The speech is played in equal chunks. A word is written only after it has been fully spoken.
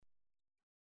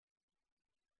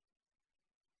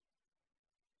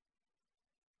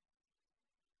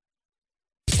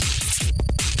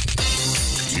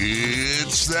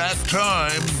that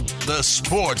time. The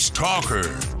Sports Talker.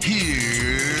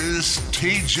 Here's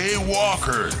TJ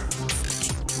Walker.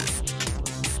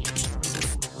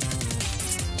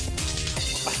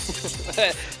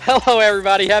 Hello,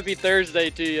 everybody. Happy Thursday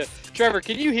to you. Trevor,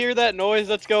 can you hear that noise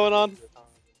that's going on?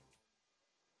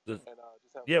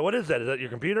 Yeah, what is that? Is that your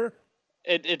computer?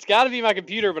 It's got to be my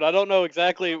computer, but I don't know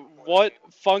exactly what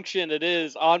function it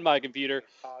is on my computer.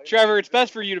 Trevor, it's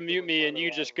best for you to mute me and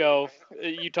you just go.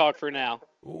 You talk for now.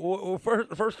 Well,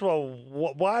 first of all,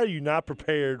 why are you not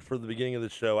prepared for the beginning of the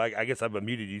show? I guess I've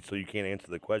muted you so you can't answer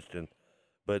the question.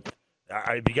 But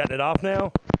have you gotten it off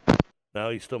now? No,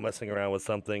 he's still messing around with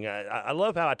something. I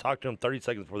love how I talk to him 30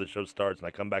 seconds before the show starts, and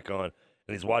I come back on, and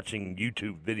he's watching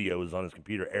YouTube videos on his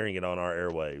computer, airing it on our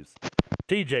airwaves.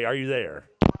 TJ, are you there?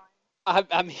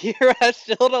 I'm here. I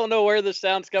still don't know where the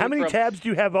sound's coming from. How many tabs do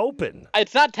you have open?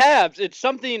 It's not tabs. It's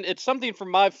something from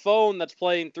my phone that's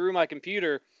playing through my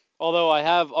computer. Although I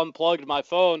have unplugged my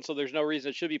phone, so there's no reason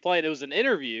it should be playing. It was an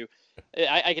interview.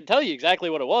 I can tell you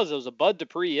exactly what it was. It was a Bud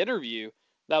Dupree interview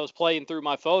that was playing through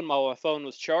my phone while my phone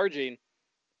was charging.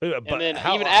 And then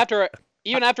even after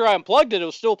I unplugged it, it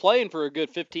was still playing for a good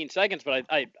 15 seconds. But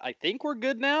I think we're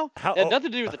good now. It had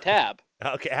nothing to do with the tab.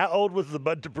 Okay, how old was the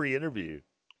Bud Dupree interview?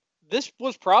 This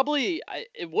was probably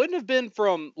it wouldn't have been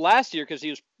from last year because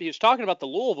he was talking about the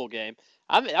Louisville game.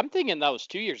 I'm thinking that was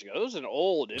 2 years ago. It was an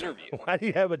old interview. Why do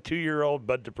you have a 2-year-old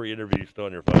Bud Dupree interview still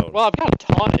on your phone? Well, I've got a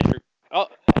ton of interviews. Oh,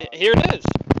 here it is.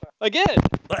 Again.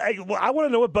 I want to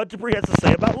know what Bud Dupree has to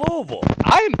say about Louisville.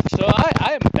 I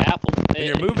am baffled. And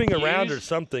you're moving around or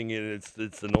something, and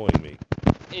it's annoying me.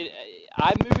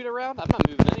 I'm moving around? I'm not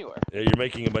moving anywhere. Yeah, you're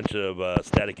making a bunch of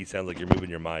staticky sounds like you're moving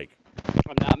your mic.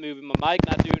 I'm not moving my mic,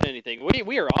 not doing anything.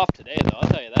 We are off today, though, I'll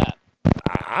tell you that.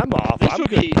 I'm off.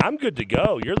 I'm good to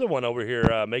go. You're the one over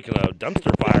here making a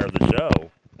dumpster fire of the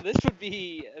show. This would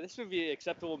be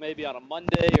acceptable maybe on a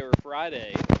Monday or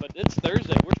Friday, but it's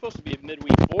Thursday. We're supposed to be in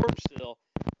midweek form still.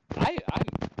 I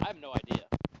have no idea.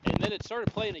 And then it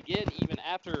started playing again even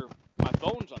after my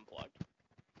phone's unplugged.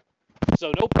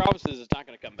 So no promises it's not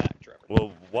going to come back, Trevor.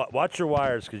 Well, watch your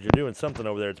wires because you're doing something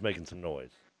over there that's making some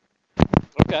noise.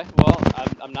 Okay, well,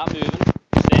 I'm not moving.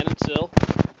 I'm standing still.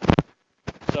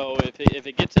 So if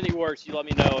it gets any worse, you let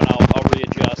me know and I'll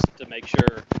readjust to make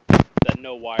sure that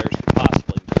no wires could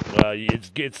possibly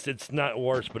move. It's not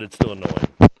worse, but it's still annoying.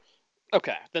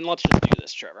 Okay, then let's just do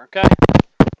this, Trevor. Okay,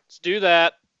 let's do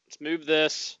that. Let's move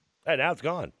this. Hey, now it's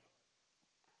gone.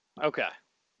 Okay.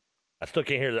 I still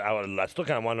can't hear that. I still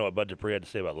kind of want to know what Bud Dupree had to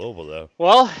say about Louisville, though.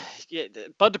 Well, yeah,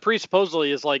 Bud Dupree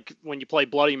supposedly is like when you play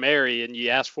Bloody Mary and you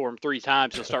ask for him 3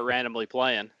 times, he'll start randomly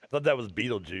playing. I thought that was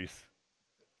Beetlejuice.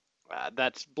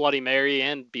 That's Bloody Mary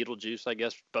and Beetlejuice, I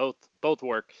guess. Both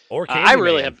work. Or I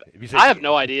have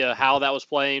no idea how that was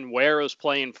playing, where it was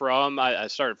playing from. I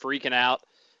started freaking out.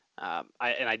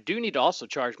 I do need to also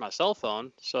charge my cell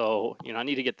phone, so I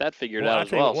need to get that figured out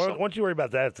as well. Once you worry about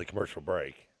that, it's a commercial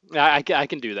break. I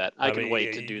can do that. I can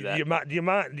wait to do that. Do you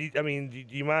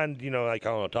mind, like, I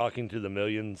don't know, talking to the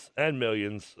millions and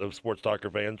millions of Sports Talker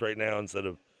fans right now instead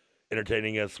of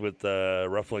entertaining us with the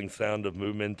ruffling sound of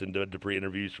movement and Dupree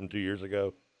interviews from 2 years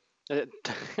ago?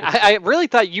 I really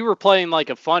thought you were playing like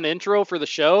a fun intro for the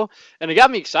show, and it got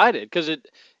me excited because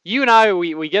you and I,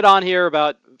 we get on here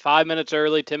about 5 minutes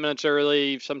early, 10 minutes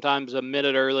early, sometimes a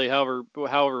minute early,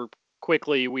 however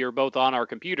quickly we were both on our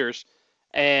computers,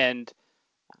 and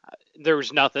there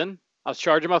was nothing. I was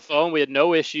charging my phone. We had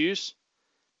no issues.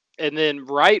 And then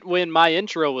right when my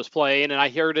intro was playing and I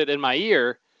heard it in my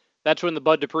ear, that's when the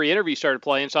Bud Dupree interview started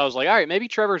playing. So I was like, all right, maybe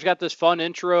Trevor's got this fun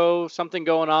intro, something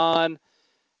going on.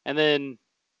 And then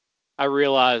I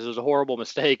realized it was a horrible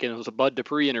mistake, and it was a Bud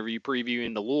Dupree interview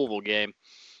previewing the Louisville game.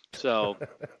 So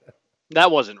that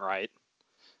wasn't right.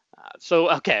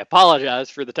 Okay,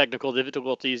 apologize for the technical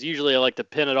difficulties. Usually I like to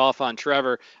pin it off on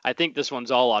Trevor. I think this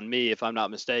one's all on me, if I'm not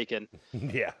mistaken.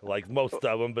 Yeah, like most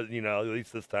of them, but, at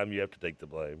least this time you have to take the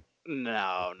blame.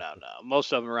 No.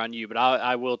 Most of them are on you, but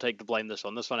I will take the blame this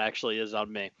one. This one actually is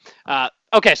on me.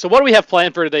 Okay, so what do we have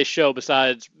planned for today's show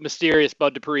besides mysterious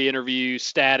Bud Dupree interview,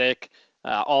 static,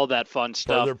 all that fun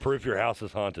stuff? Further proof your house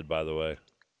is haunted, by the way.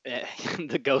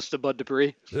 The ghost of Bud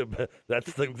Dupree.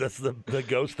 That's the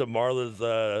ghost of Marla's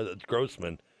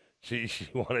Grossman. She's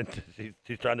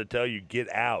trying to tell you get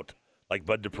out like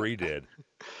Bud Dupree did.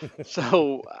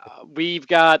 So we've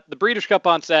got the Breeders' Cup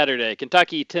on Saturday.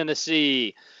 Kentucky,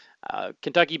 Tennessee.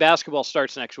 Kentucky basketball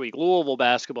starts next week. Louisville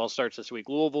basketball starts this week.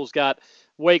 Louisville's got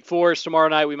Wake Forest tomorrow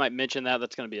night. We might mention that.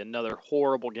 That's going to be another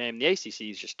horrible game. The ACC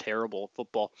is just terrible at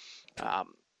football.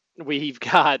 We've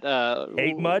got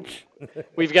Hate much?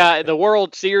 we've got the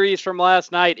World Series from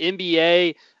last night,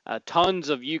 NBA, tons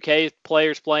of UK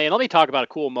players playing. Let me talk about a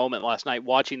cool moment last night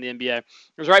watching the NBA. It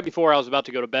was right before I was about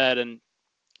to go to bed, and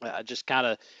just kind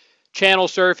of channel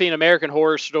surfing. American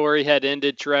Horror Story had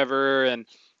ended, Trevor, and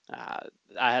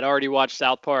I had already watched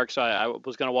South Park, so I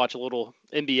was going to watch a little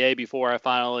NBA before I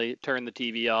finally turned the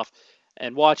TV off.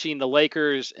 And watching the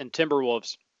Lakers and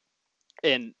Timberwolves,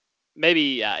 and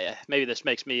maybe this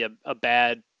makes me a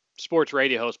bad sports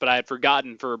radio host, but I had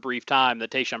forgotten for a brief time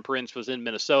that Tayshaun Prince was in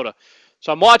Minnesota.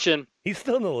 So I'm watching, He's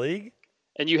still in the league?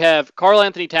 and you have Karl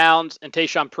Anthony Towns and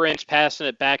Tayshaun Prince passing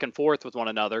it back and forth with one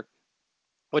another,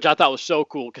 which I thought was so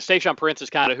cool because Tayshaun Prince is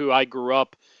kind of who I grew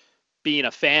up being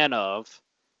a fan of,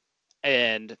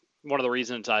 and one of the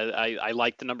reasons I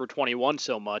liked the number 21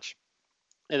 so much.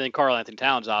 And then Karl Anthony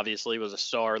Towns obviously was a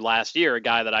star last year, a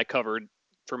guy that I covered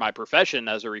for my profession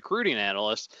as a recruiting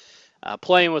analyst,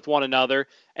 playing with one another.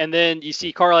 And then you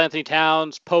see Karl Anthony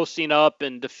Towns posting up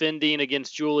and defending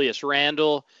against Julius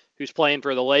Randle, who's playing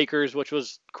for the Lakers, which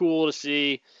was cool to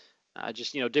see.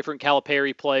 Just, different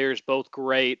Calipari players, both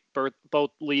great,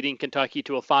 both leading Kentucky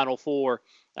to a Final Four,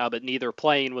 but neither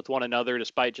playing with one another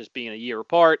despite just being a year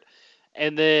apart.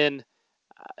 And then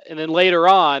later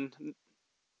on,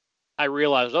 I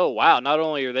realized, oh, wow, not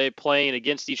only are they playing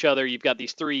against each other, you've got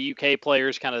these three UK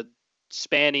players kind of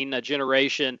spanning a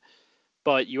generation,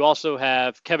 but you also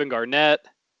have Kevin Garnett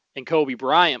and Kobe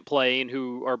Bryant playing,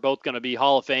 who are both going to be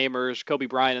Hall of Famers. Kobe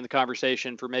Bryant in the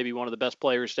conversation for maybe one of the best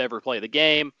players to ever play the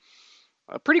game.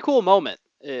 A pretty cool moment,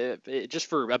 just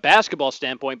for a basketball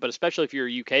standpoint, but especially if you're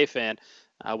a UK fan,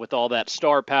 with all that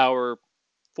star power,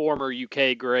 former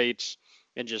UK greats,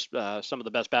 and just some of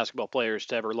the best basketball players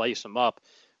to ever lace them up.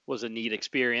 Was a neat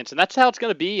experience. And that's how it's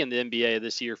going to be in the NBA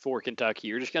this year for Kentucky.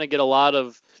 You're just going to get a lot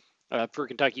of, for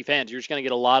Kentucky fans, you're just going to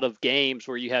get a lot of games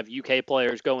where you have UK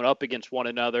players going up against one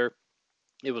another.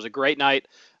 It was a great night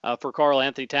for Karl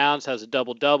Anthony Towns, has a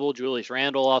double-double. Julius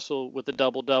Randle also with a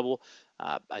double-double.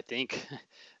 I think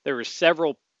there were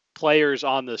several players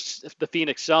on the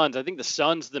Phoenix Suns. I think the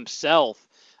Suns themselves,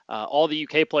 all the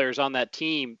UK players on that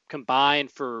team combined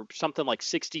for something like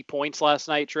 60 points last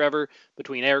night, Trevor,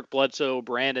 between Eric Bledsoe,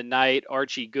 Brandon Knight,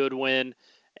 Archie Goodwin,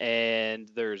 and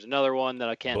there's another one that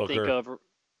I can't think of.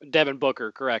 Devin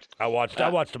Booker, correct. I watched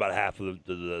about half of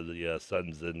the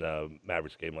Suns and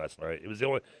Mavericks game last night. It was the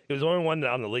only one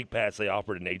that on the League Pass they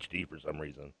offered in HD for some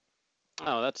reason.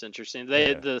 Oh, that's interesting.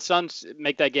 The Suns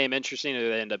make that game interesting, or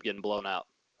they end up getting blown out.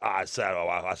 I said I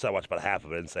watched about half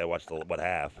of it and say I watched what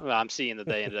half. Well, I'm seeing that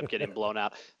they ended up getting blown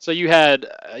out. So you had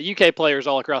UK players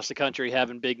all across the country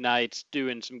having big nights,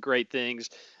 doing some great things.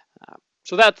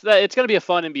 So that's it's going to be a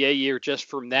fun NBA year just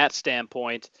from that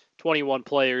standpoint. 21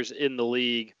 players in the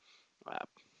league,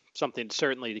 something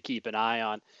certainly to keep an eye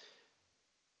on.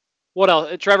 What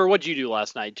else, Trevor? What did you do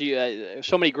last night?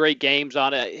 So many great games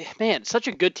on it. Man, such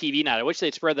a good TV night. I wish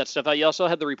they'd spread that stuff out. You also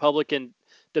had the Republican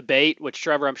debate, which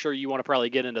Trevor, I'm sure you want to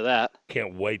probably get into that.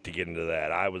 Can't wait to get into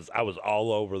that. I was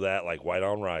all over that like white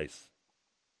on rice.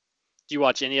 Do you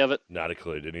watch any of it? Not a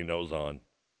clue. Didn't even know it was on.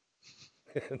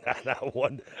 Not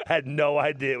one. I had no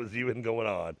idea it was even going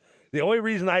on. The only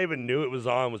reason I even knew it was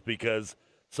on was because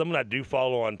someone I do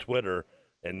follow on Twitter,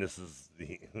 and this is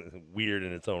weird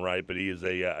in its own right, but he is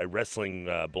a wrestling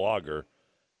blogger,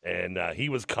 and he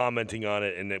was commenting on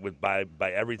it, and it was by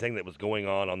everything that was going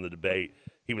on the debate.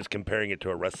 He was comparing it to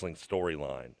a wrestling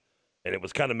storyline, and it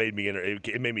was kind of made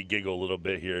me giggle a little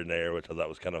bit here and there, which I thought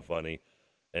was kind of funny.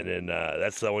 And then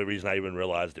that's the only reason I even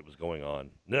realized it was going on.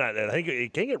 Then I think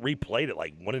it can get replayed at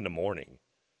like 1 a.m.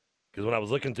 because when I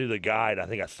was looking through the guide, I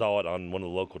think I saw it on one of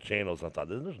the local channels, and I thought,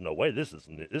 "There's no way this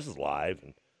is live."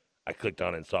 And I clicked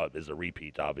on it and saw it as a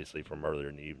repeat, obviously from earlier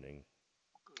in the evening.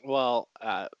 Well,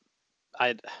 I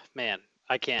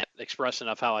can't express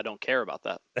enough how I don't care about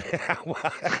that.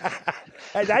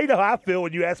 And now you know how I feel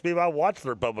when you ask me if I watched the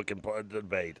Republican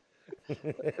debate.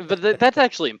 But that's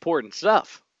actually important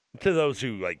stuff. To those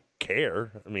who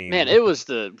care, I mean, man, it was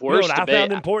the worst debate. debate. I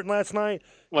found important last night.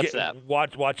 What's that?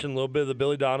 Watching a little bit of the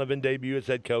Billy Donovan debut as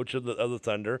head coach of the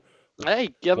Thunder. Hey,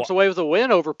 give us away with a win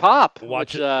over Pop.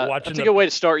 That's a good way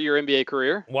to start your NBA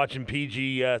career. Watching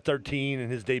PG-13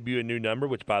 and his debut a new number,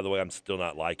 which by the way I'm still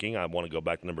not liking. I want to go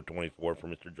back to number 24 for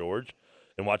Mr. George.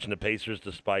 And watching the Pacers,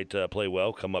 despite play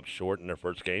well, come up short in their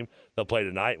first game. They'll play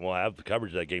tonight, and we'll have the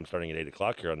coverage of that game starting at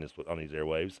 8:00 here on these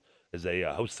airwaves as they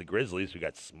host the Grizzlies, who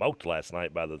got smoked last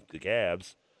night by the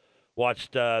Cavs.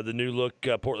 Watched the new look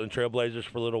Portland Trailblazers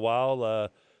for a little while.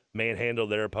 manhandle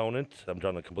their opponent. I'm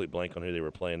drawing a complete blank on who they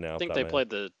were playing now. I think they played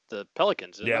the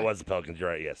Pelicans. Didn't Yeah, they? it was the Pelicans. You're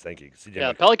right. Yes, thank you.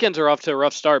 The Pelicans are off to a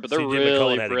rough start, but they're CJ really,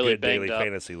 McCollum had really a good banged daily up.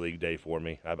 fantasy league day for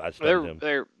me. I studied him.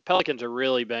 Their Pelicans are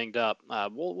really banged up.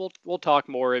 We'll talk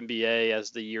more NBA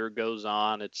as the year goes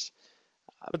on. It's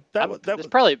But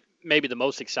probably maybe the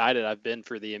most excited I've been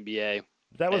for the NBA.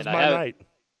 that was my night.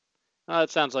 That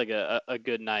sounds like a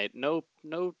good night. No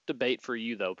debate for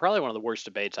you though. Probably one of the worst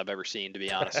debates I've ever seen, to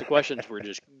be honest. The questions were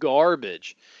just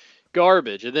garbage,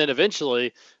 and then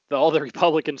eventually all the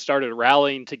Republicans started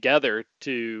rallying together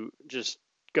to just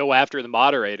go after the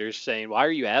moderators, saying, "Why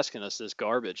are you asking us this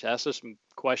garbage? Ask us some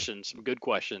questions, some good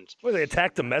questions." Well, they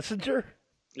attacked the messenger.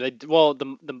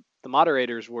 The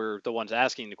moderators were the ones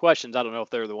asking the questions. I don't know if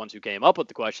they're the ones who came up with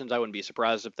the questions. I wouldn't be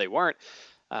surprised if they weren't.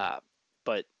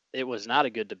 But it was not a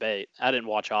good debate. I didn't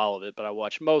watch all of it, but I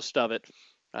watched most of it.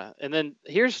 And then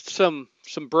here's some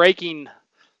breaking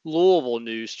Louisville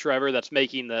news, Trevor, that's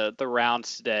making the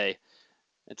rounds today.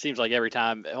 It seems like every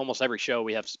time, almost every show,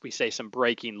 we say some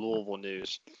breaking Louisville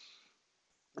news.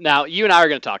 Now, you and I are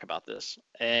going to talk about this,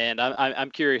 and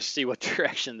I'm curious to see what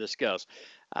direction this goes.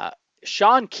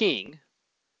 Sean King,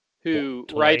 who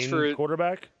writes for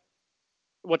quarterback.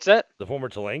 What's that? The former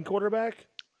Tulane quarterback?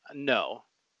 No.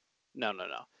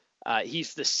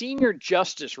 He's the senior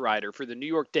justice writer for the New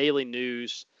York Daily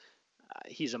News.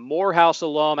 He's a Morehouse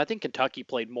alum. I think Kentucky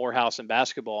played Morehouse in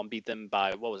basketball and beat them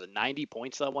by, 90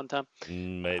 points that one time?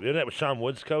 Maybe. Isn't that was Sean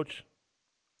Woods' coach?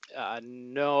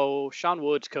 No, Sean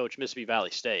Woods coached Mississippi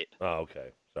Valley State. Oh, okay.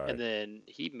 Sorry. And then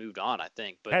he moved on, I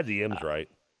think. But had the M's right.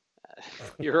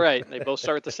 You're right. They both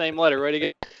start with the same letter. Right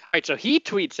again. All right, so he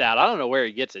tweets out. I don't know where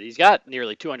he gets it. He's got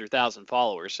nearly 200,000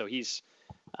 followers, so he's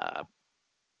I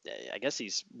guess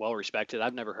he's well respected.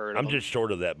 I've never heard of him. I'm just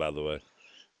short of that, by the way.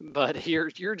 But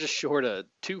you're just short of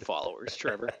 2 followers,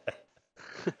 Trevor.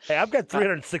 Hey, I've got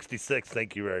 366.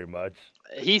 Thank you very much.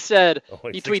 He said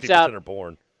he tweets out. Are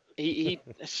porn. He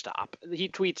stop. He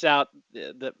tweets out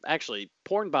that actually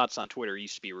porn bots on Twitter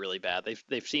used to be really bad.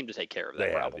 They've seemed to take care of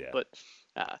that problem. Yeah. But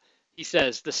he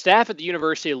says the staff at the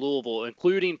University of Louisville,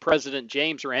 including President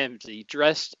James Ramsey,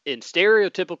 dressed in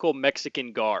stereotypical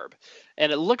Mexican garb,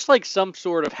 and it looks like some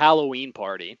sort of Halloween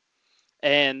party.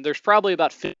 And there's probably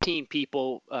about 15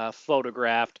 people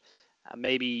photographed,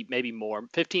 maybe more,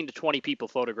 15 to 20 people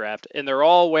photographed, and they're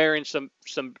all wearing some.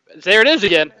 There it is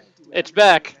again. It's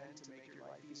back.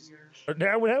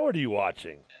 Now, what are you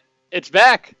watching? It's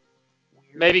back.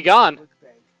 Maybe gone.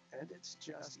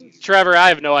 Trevor, I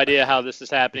have no idea how this is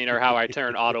happening or how I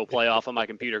turn autoplay off on my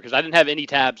computer because I didn't have any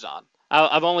tabs on.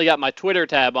 I've only got my Twitter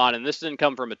tab on, and this didn't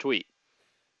come from a tweet.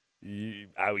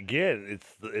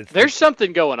 There's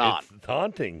something going on. It's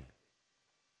haunting.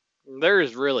 There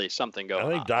is really something going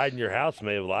on. I think Died in Your House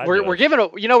may have lied. We're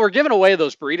giving away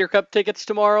those Breeder Cup tickets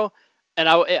tomorrow, and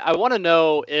I want to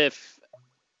know if.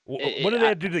 What do they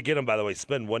have to do to get them? By the way,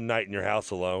 spend one night in your house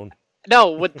alone.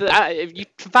 No, if you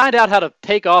find out how to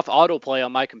take off autoplay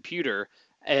on my computer,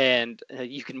 and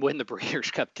you can win the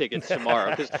Breeders' Cup tickets tomorrow.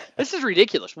 Because this is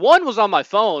ridiculous. One was on my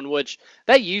phone, which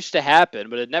that used to happen,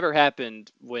 but it never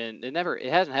happened it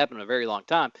hasn't happened in a very long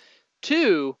time.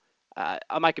 2,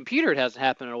 on my computer it hasn't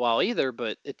happened in a while either,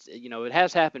 but it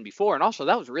has happened before, and also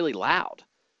that was really loud.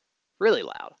 Really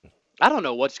loud. I don't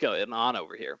know what's going on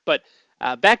over here, but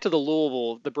back to the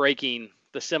Louisville,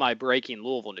 the semi-breaking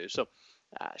Louisville news. So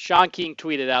Sean King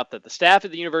tweeted out that the staff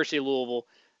at the University of Louisville,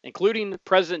 including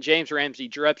President James Ramsey,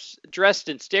 dressed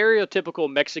in stereotypical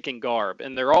Mexican garb,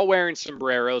 and they're all wearing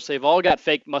sombreros. They've all got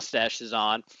fake mustaches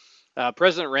on.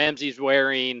 President Ramsey's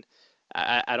wearing,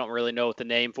 I don't really know what the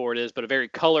name for it is, but a very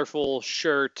colorful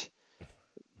shirt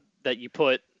that you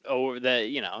put over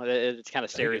it's kind of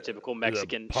stereotypical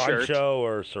Mexican shirt. Poncho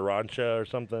or sriracha or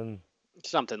something.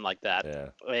 Something like that. Yeah.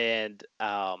 And,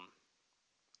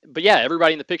 but yeah,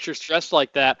 everybody in the picture's dressed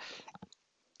like that.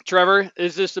 Trevor,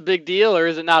 is this a big deal or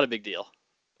is it not a big deal?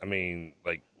 I mean,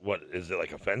 like, what is it,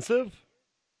 like, offensive?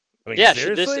 I mean, yeah,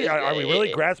 seriously, are we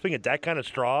really grasping at that kind of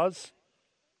straws?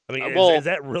 I mean, is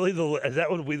that really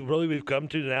what we've come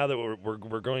to now that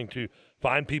we're going to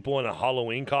find people in a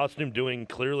Halloween costume doing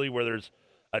clearly where there's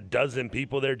a dozen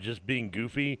people there just being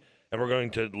goofy, and we're going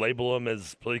to label them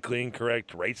as politically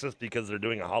incorrect racist because they're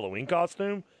doing a Halloween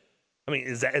costume? I mean,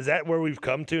 is that where we've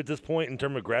come to at this point in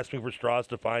terms of grasping for straws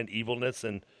to find evilness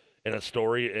in a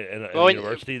story in a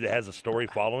university that has a story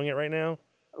following it right now?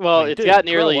 Well, it's got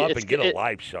nearly grow up and get a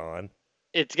life, Sean.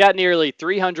 It's got nearly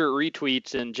 300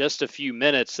 retweets in just a few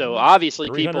minutes, so obviously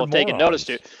people have taken notice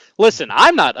to it. Listen,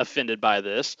 I'm not offended by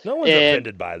this. No one's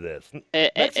offended by this.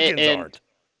 Mexicans aren't.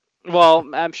 Well,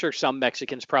 I'm sure some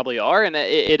Mexicans probably are, and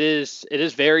it is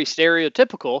very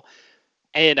stereotypical.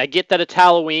 And I get that it's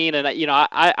Halloween, and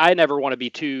I never want to be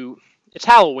too. It's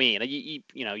Halloween.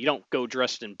 You don't go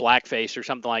dressed in blackface or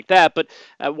something like that. But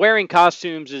wearing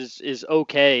costumes is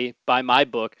okay by my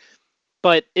book.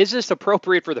 But is this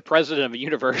appropriate for the president of a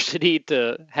university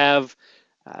to have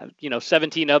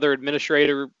 17 other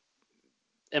administrator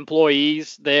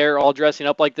employees there all dressing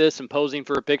up like this and posing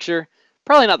for a picture?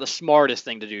 Probably not the smartest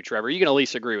thing to do, Trevor. You can at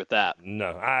least agree with that.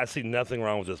 No, I see nothing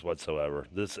wrong with this whatsoever.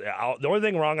 The only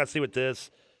thing wrong I see with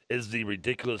this is the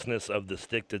ridiculousness of the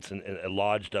stick that's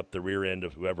lodged up the rear end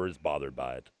of whoever is bothered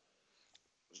by it.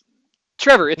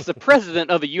 Trevor, it's the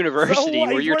president of a university so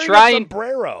where he's you're wearing trying. A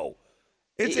sombrero.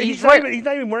 He's not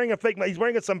even wearing a fake. He's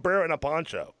wearing a sombrero and a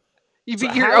poncho.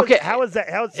 How is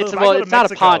that? It's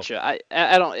not a poncho.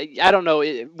 I don't know.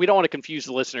 We don't want to confuse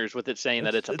the listeners with it saying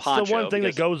that it's a poncho. It's the one thing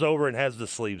that goes over and has the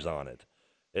sleeves on it.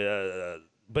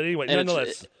 But anyway,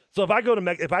 nonetheless. So if I go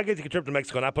to if I get to a trip to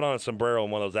Mexico and I put on a sombrero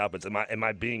in one of those outfits, am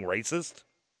I being racist?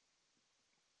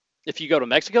 If you go to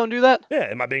Mexico and do that? Yeah,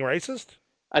 am I being racist?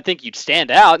 I think you'd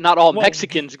stand out. Not all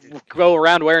Mexicans go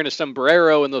around wearing a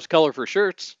sombrero and those colorful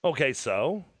shirts. Okay,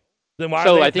 so then why?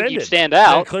 So are they I offended? think you'd stand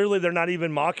out. Then clearly, they're not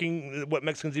even mocking what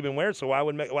Mexicans even wear. So why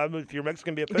would if you're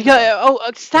Mexican be offended?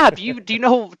 Stop! Do you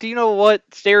know what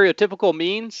stereotypical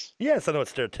means? Yes, I know what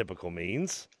stereotypical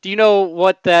means. Do you know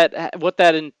what that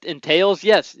entails?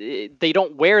 Yes, they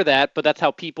don't wear that, but that's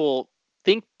how people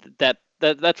think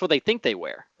that's what they think they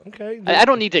wear. Okay. I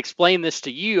don't need to explain this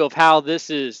to you of how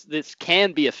this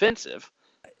can be offensive.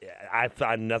 I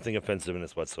find nothing offensive in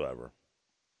this whatsoever.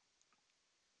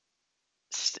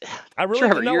 I really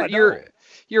Trevor,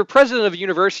 you're president of a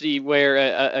university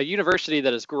where a university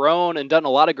that has grown and done a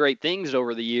lot of great things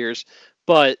over the years.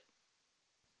 But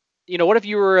what if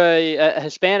you were a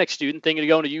Hispanic student thinking of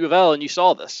going to U of L and you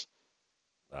saw this?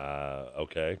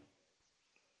 Okay.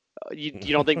 You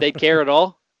don't think they'd care at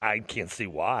all? I can't see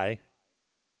why.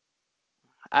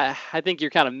 I think you're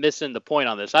kind of missing the point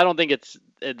on this. I don't think it's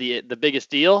the biggest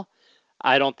deal.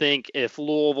 I don't think if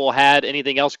Louisville had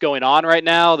anything else going on right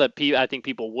now that I think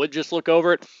people would just look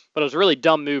over it. But it was a really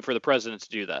dumb move for the president to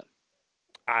do that.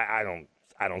 I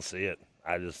don't see it.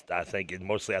 I think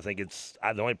it's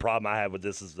the only problem I have with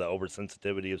this is the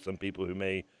oversensitivity of some people who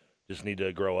may just need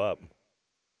to grow up.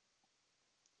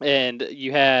 And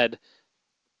you had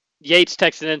Yates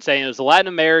texting in saying it was the Latin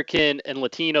American and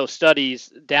Latino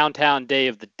Studies Downtown Day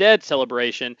of the Dead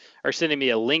celebration, are sending me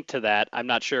a link to that. I'm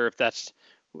not sure if that's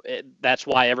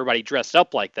why everybody dressed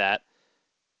up like that.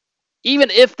 Even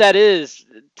if that is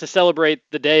to celebrate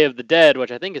the Day of the Dead,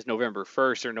 which I think is November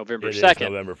 1st or November 2nd. It is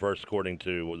November 1st, according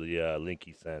to the link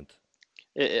he sent.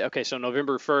 Okay, so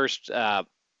November 1st,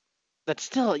 it's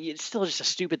still just a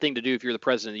stupid thing to do if you're the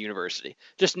president of the university.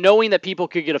 Just knowing that people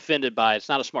could get offended by it's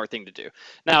not a smart thing to do.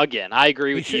 Now, again, I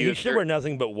agree with you. He should wear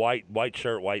nothing but white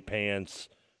shirt, white pants,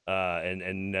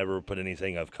 and never put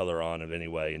anything of color on of any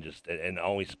way, and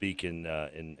only speak in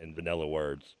vanilla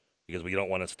words because we don't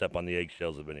want to step on the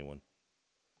eggshells of anyone.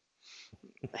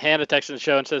 Hannah texts in the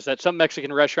show and says that some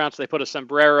Mexican restaurants they put a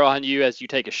sombrero on you as you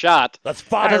take a shot. Let's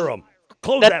fire them.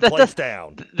 Close that place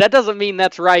down. That doesn't mean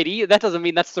that's right. That doesn't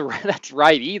mean that's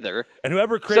right either. And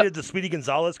whoever created the Speedy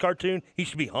Gonzalez cartoon, he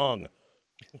should be hung.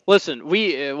 Listen,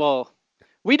 we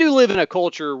do live in a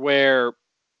culture where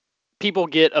people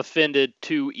get offended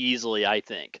too easily. I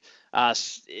think,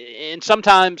 and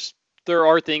sometimes there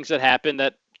are things that happen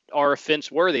that are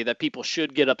offense worthy that people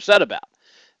should get upset about.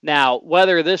 Now,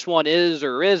 whether this one is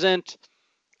or isn't,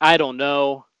 I don't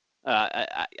know.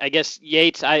 I guess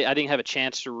Yates, I didn't have a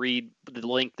chance to read the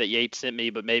link that Yates sent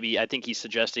me, but maybe I think he's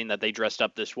suggesting that they dressed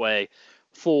up this way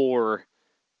for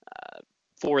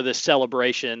this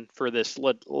celebration, for this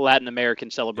Latin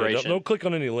American celebration. Don't click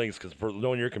on any links because for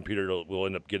knowing your computer, we'll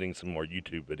end up getting some more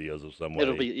YouTube videos of some way.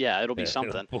 It'll be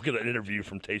something. We'll get an interview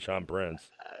from Tayshaun Prince.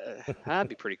 That'd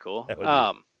be pretty cool.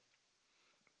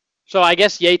 So I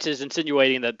guess Yates is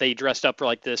insinuating that they dressed up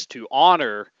like this to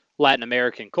honor Latin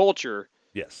American culture.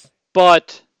 Yes.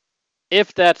 But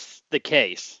if that's the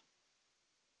case,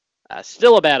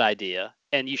 still a bad idea.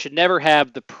 And you should never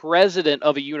have the president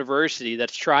of a university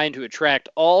that's trying to attract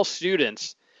all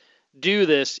students do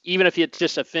this, even if it's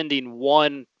just offending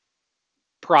one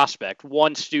prospect,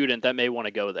 one student that may want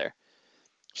to go there.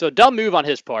 So dumb move on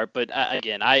his part. But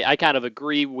again, I kind of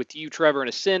agree with you, Trevor, in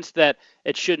a sense that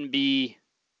it shouldn't be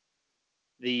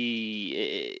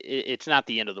it's not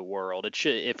the end of the world.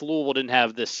 If Louisville didn't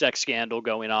have this sex scandal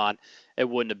going on, it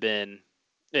wouldn't have been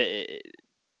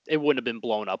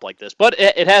blown up like this. But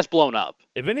it has blown up.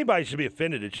 If anybody should be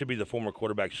offended, it should be the former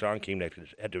quarterback Sean King that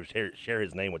had to share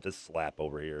his name with this slap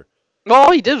over here. Well,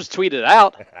 all he did was tweet it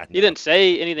out. He didn't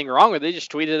say anything wrong with it. He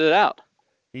just tweeted it out.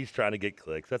 He's trying to get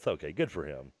clicks. That's okay. Good for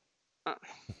him.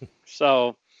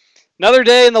 So, another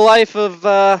day in the life of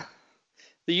the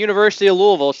University of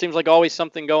Louisville. It seems like always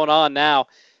something going on now.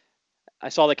 I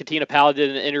saw that Katina Powell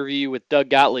did an interview with Doug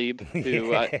Gottlieb,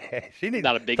 who she needs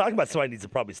not a big talking about somebody needs to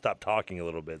probably stop talking a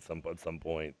little bit at some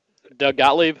point. Doug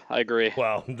Gottlieb. I agree.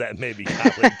 Well, that may be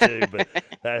Gottlieb too,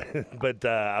 but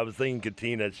I was thinking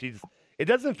Katina. It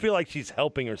doesn't feel like she's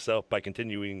helping herself by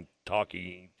continuing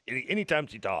talking. Anytime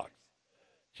she talks,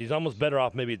 she's almost better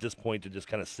off maybe at this point to just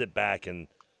kind of sit back and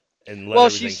let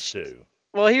everything stew.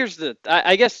 Well,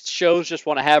 I guess shows just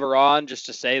want to have her on just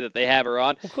to say that they have her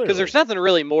on because there's nothing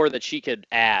really more that she could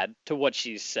add to what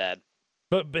she's said.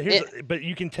 But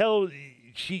you can tell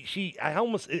I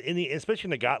almost especially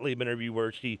in the Gottlieb interview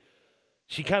where she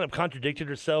kind of contradicted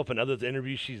herself in other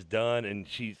interviews she's done, and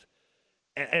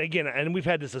and we've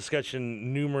had this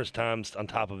discussion numerous times on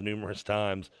top of numerous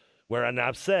times where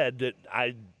I've said that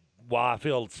while I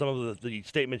feel some of the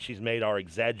statements she's made are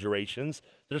exaggerations,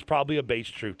 there's probably a base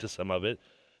truth to some of it.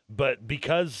 But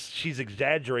because she's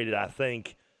exaggerated, I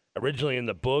think, originally in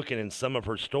the book and in some of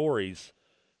her stories,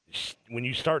 when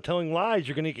you start telling lies,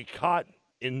 you're going to get caught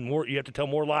in more. You have to tell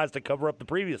more lies to cover up the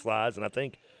previous lies. And I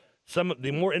think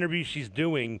the more interviews she's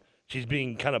doing, she's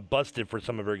being kind of busted for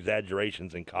some of her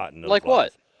exaggerations and caught in those like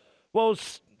lies. What? Well,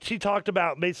 she talked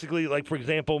about basically, like, for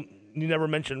example, you never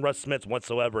mentioned Russ Smith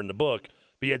whatsoever in the book.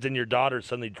 But yet then your daughter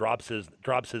suddenly drops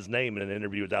his name in an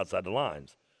interview with Outside the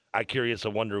Lines. I'm curious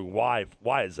of wondering why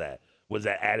is that? Was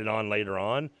that added on later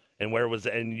on? And where was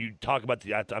it? And you talk about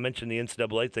I mentioned the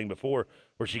NCAA thing before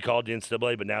where she called the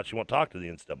NCAA, but now she won't talk to the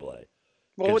NCAA.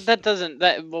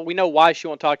 Well, we know why she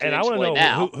won't talk to the NCAA now. And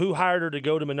I want to know who hired her to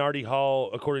go to Minardi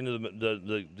Hall, according to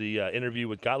the interview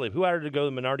with Gottlieb. Who hired her to go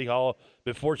to Minardi Hall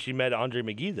before she met Andre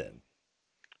McGee then?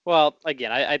 Well,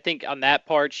 again, I think on that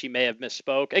part she may have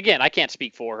misspoke. Again, I can't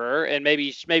speak for her, and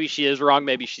maybe she is wrong,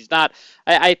 maybe she's not.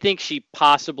 I think she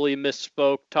possibly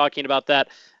misspoke talking about that.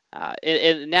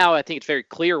 And now I think it's very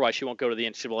clear why she won't go to the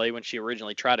NCAA when she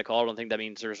originally tried to call. I don't think that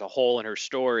means there's a hole in her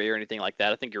story or anything like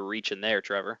that. I think you're reaching there,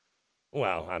 Trevor.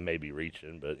 Well, I may be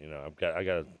reaching, but I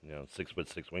got a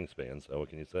 6'6" wingspan. So what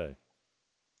can you say?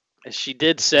 She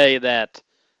did say that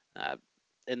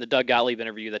in the Doug Gottlieb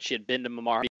interview that she had been to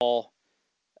Minardi Hall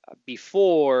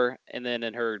before, and then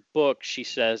in her book she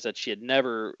says that she had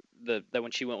never that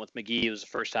when she went with McGee, it was the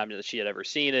first time that she had ever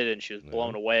seen it, and she was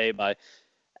blown away by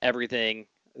everything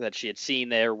that she had seen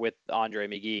there with Andre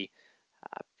McGee.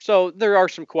 So there are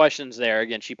some questions there.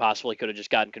 Again, she possibly could have just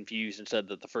gotten confused and said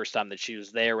that the first time that she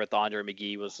was there with Andre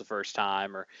McGee was the first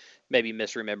time, or maybe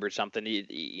misremembered something.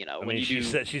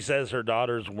 She says her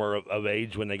daughters were of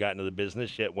age when they got into the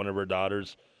business, yet one of her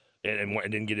daughters and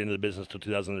didn't get into the business until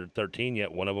 2013,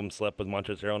 yet one of them slept with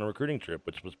Montrezl Harrell on a recruiting trip,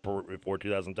 which was before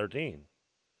 2013.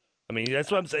 I mean,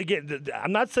 that's what I'm saying. Again,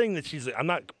 I'm not saying that I'm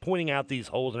not pointing out these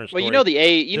holes in her story. Well, she's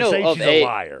a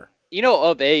liar.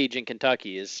 Of age in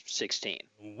Kentucky is 16.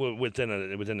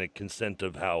 Within the consent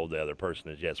of how old the other person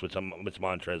is, yes, which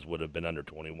Montrez would have been under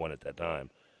 21 at that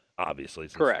time, obviously.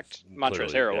 Correct.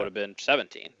 Montrezl Harrell would have been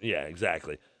 17. Yeah,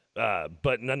 exactly.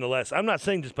 But nonetheless, I'm not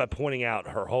saying just by pointing out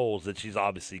her holes that she's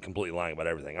obviously completely lying about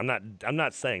everything. I'm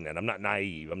not saying that. I'm not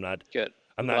naive. I'm not. Good.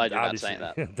 I'm glad not you're not saying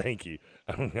that. Thank you.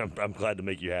 I'm glad to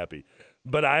make you happy.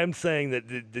 But I am saying that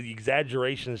the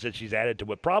exaggerations that she's added to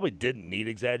what probably didn't need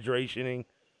exaggerating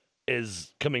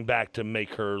is coming back to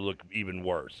make her look even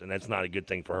worse, and that's not a good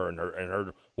thing for her and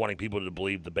her wanting people to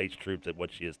believe the base truth that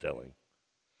what she is telling.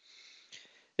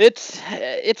 It's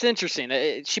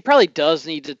interesting. She probably does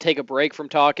need to take a break from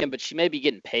talking, but she may be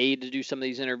getting paid to do some of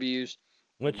these interviews.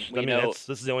 Which this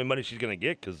is the only money she's going to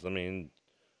get because I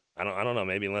don't know,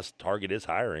 maybe unless Target is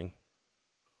hiring.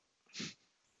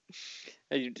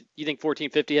 You think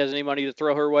 1450 has any money to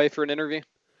throw her way for an interview?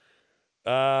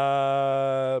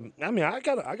 I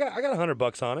got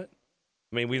 $100 on it.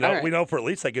 I mean, we know for at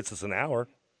least that gets us an hour.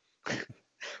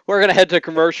 We're going to head to a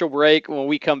commercial break. When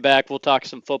we come back, we'll talk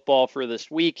some football for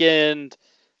this weekend,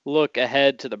 look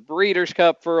ahead to the Breeders'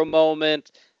 Cup for a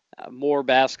moment, more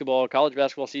basketball. College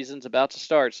basketball season's about to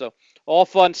start, so all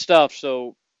fun stuff.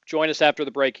 So join us after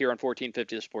the break here on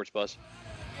 1450 The Sports Buzz.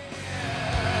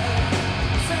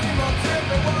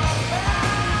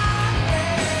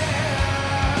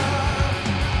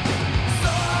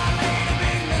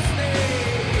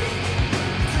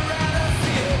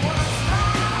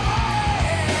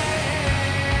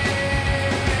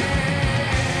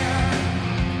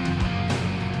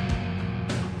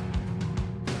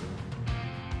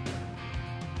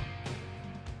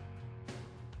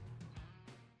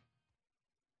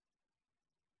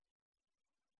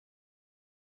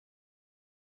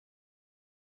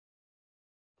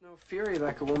 No fury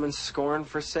like a woman's scorn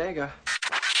for Sega.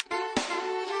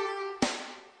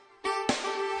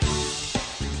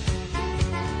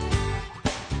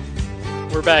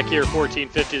 We're back here,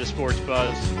 1450 The Sports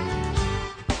Buzz.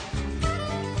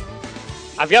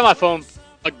 I've got my phone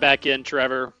plugged back in,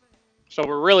 Trevor. So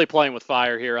we're really playing with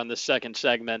fire here on this second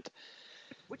segment.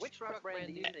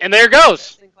 And there it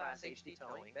goes.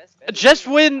 Just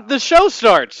when the show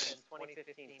starts.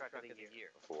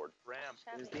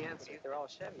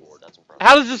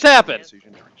 How does this happen?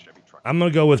 I'm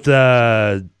gonna go with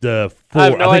the Ford. I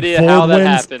have no idea Ford how that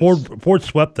wins. happens. Ford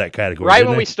swept that category. Right didn't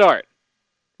when they? we start.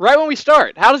 Right when we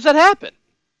start. How does that happen?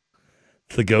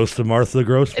 It's the ghost of Martha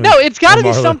Grossman. No, it's got to Or be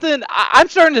Marla. something. I'm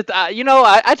starting to,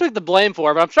 I took the blame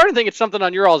for it, but I'm starting to think it's something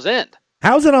on your all's end.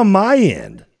 How's it on my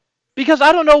end? Because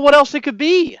I don't know what else it could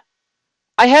be.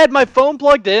 I had my phone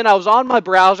plugged in. I was on my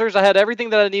browsers. I had everything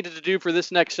that I needed to do for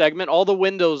this next segment, all the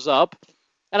windows up.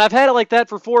 And I've had it like that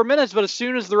for 4 minutes, but as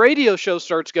soon as the radio show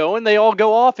starts going, they all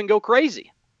go off and go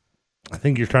crazy. I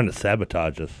think you're trying to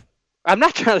sabotage us. I'm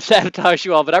not trying to sabotage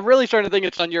you all, but I'm really starting to think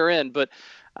it's on your end. But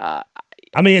I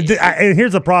mean, and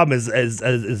here's the problem: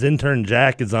 as intern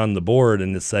Jack is on the board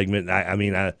in this segment.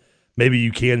 Maybe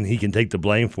he can take the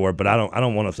blame for it, but I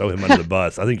don't want to throw him under the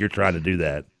bus. I think you're trying to do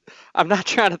that. I'm not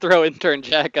trying to throw intern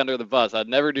Jack under the bus. I'd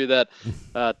never do that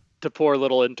to poor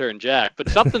little intern Jack. But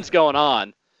something's going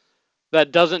on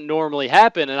that doesn't normally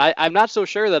happen, and I'm not so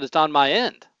sure that it's on my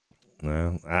end.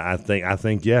 Well, I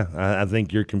think yeah. I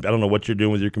think I don't know what you're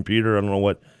doing with your computer. I don't know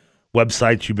what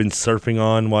websites you've been surfing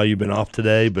on while you've been off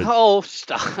today, but oh,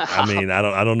 stop! I mean, I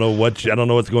don't know what's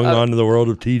going on in the world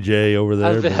of TJ over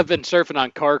there. I've been surfing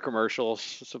on car commercials,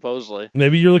 supposedly.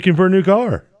 Maybe you're looking for a new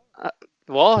car.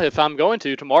 Well, if I'm going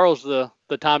to, tomorrow's the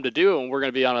time to do it, and we're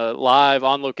going to be on a live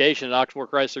on location at Oxmoor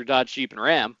Chrysler Dodge Jeep and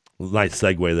Ram. Nice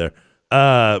segue there.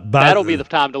 But that'll be the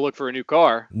time to look for a new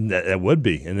car. That would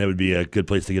be, and that would be a good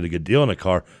place to get a good deal on a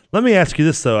car. Let me ask you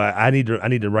this though. I need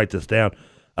to write this down.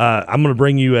 I'm going to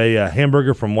bring you a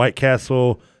hamburger from White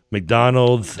Castle,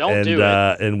 McDonald's,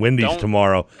 and Wendy's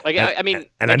tomorrow. Like I mean,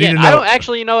 and again, I need to know. I don't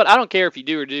actually, you know what? I don't care if you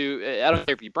do or do. I don't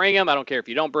care if you bring them. I don't care if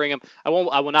you don't bring them. I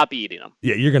will not be eating them.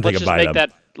 Yeah, you're going to take a bite of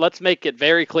them. Let's make it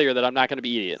very clear that I'm not going to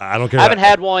be eating it. I don't care. I haven't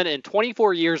had one in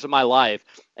 24 years of my life,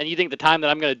 and you think the time that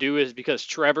I'm going to do is because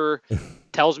Trevor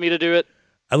tells me to do it?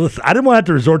 Listen, I didn't want to have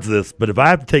to resort to this, but if I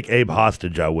have to take Abe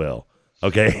hostage, I will.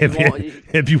 Okay,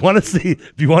 if you want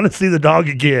to see the dog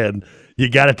again, you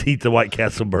got to eat the White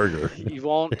Castle burger. You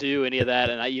won't do any of that,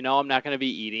 and I'm not going to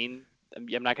be eating.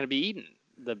 I'm not going to be eating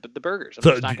the burgers. I'm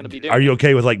just not going to be doing. Are you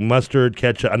okay with like mustard,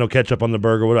 ketchup? I know ketchup on the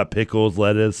burger. What about pickles,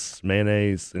 lettuce,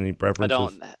 mayonnaise? Any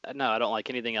preferences? I don't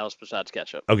like anything else besides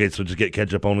ketchup. Okay, so just get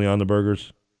ketchup only on the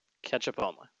burgers. Ketchup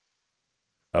only.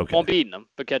 Okay. Won't be eating them,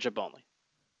 but ketchup only.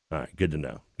 All right, good to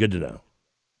know. Good to know.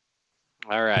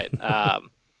 All right.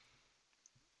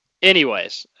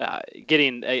 Anyways,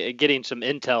 getting some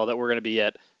intel that we're going to be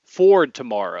at Ford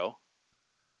tomorrow.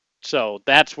 So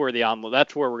that's where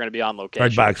we're going to be on location.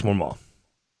 Right by Oxmoor Mall.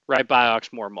 Right by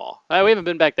Oxmoor Mall. We haven't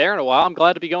been back there in a while. I'm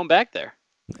glad to be going back there.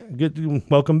 Good.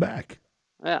 Welcome back.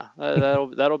 Yeah,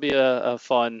 that'll be a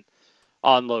fun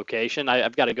on location.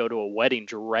 I've got to go to a wedding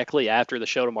directly after the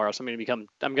show tomorrow, so I'm going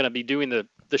to be doing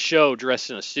the show dressed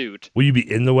in a suit. Will you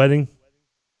be in the wedding?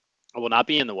 I will not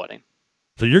be in the wedding.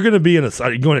 So you're going to be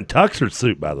are you going in tux or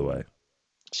suit, by the way?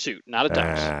 Suit, not a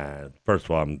tux. First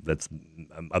of all, I'm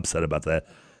upset about that.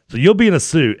 So you'll be in a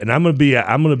suit, and I'm going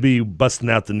to be busting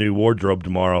out the new wardrobe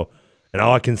tomorrow, and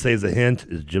all I can say as a hint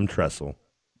is Jim Tressel.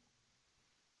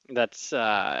 That's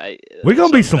we're gonna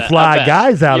be some fly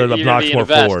guys out at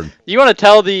Oxmoor Ford. You want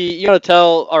to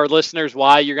tell our listeners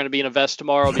why you're going to be in a vest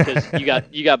tomorrow because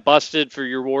you got busted for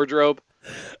your wardrobe?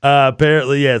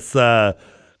 Apparently, yes.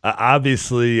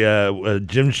 Obviously,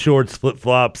 gym shorts, flip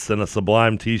flops, and a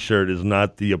Sublime T-shirt is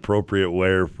not the appropriate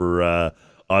wear for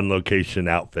on location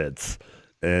outfits.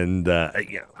 And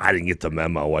I didn't get the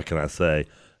memo. What can I say?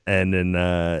 And then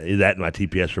that and my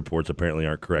TPS reports apparently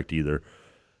aren't correct either.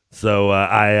 So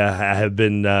I have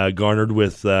been garnered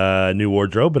with new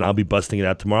wardrobe, and I'll be busting it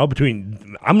out tomorrow.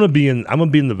 I'm gonna be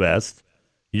in the vest.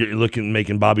 You're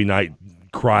making Bobby Knight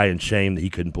cry in shame that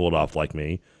he couldn't pull it off like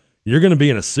me. You're gonna be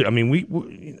in a suit. I mean,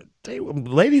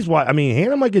 ladies.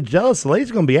 Hannah might get jealous. The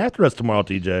ladies are gonna be after us tomorrow,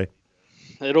 TJ.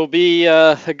 It'll be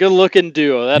a good-looking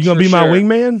duo. That's you gonna be my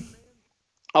wingman?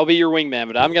 I'll be your wingman,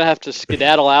 but I'm going to have to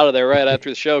skedaddle out of there right after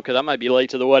the show because I might be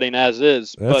late to the wedding as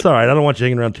is. That's all right. I don't want you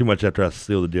hanging around too much after I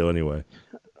seal the deal anyway.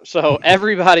 So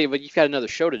everybody, but you've got another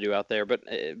show to do out there, but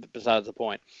besides the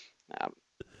point.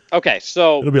 Okay,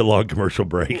 so. It'll be a long commercial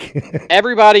break.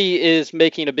 Everybody is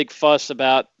making a big fuss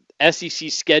about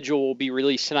SEC schedule will be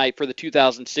released tonight for the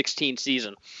 2016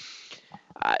 season.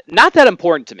 Not that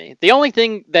important to me. The only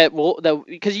thing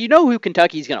because you know who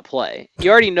Kentucky's going to play.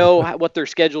 You already know what their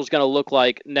schedule is going to look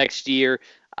like next year.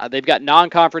 They've got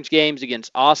non-conference games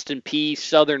against Austin Peay,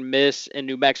 Southern Miss, and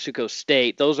New Mexico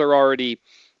State. Those are already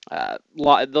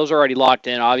locked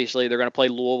in. Obviously, they're going to play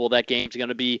Louisville. That game's going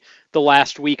to be the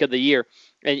last week of the year,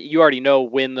 and you already know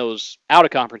when those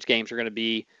out-of-conference games are going to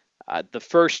be. The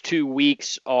first 2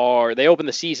 weeks they open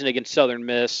the season against Southern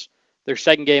Miss. Their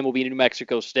second game will be New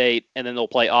Mexico State, and then they'll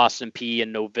play Austin Peay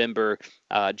in November.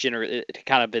 Generally,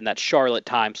 kind of in that Charlotte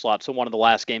time slot. So one of the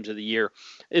last games of the year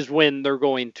is when they're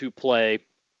going to play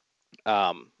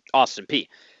Austin Peay.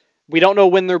 We don't know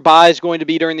when their bye is going to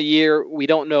be during the year. We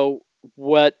don't know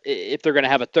if they're going to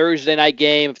have a Thursday night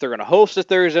game, if they're going to host a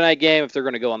Thursday night game, if they're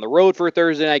going to go on the road for a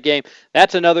Thursday night game.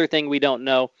 That's another thing we don't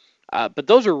know. But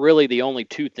those are really the only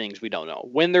two things we don't know.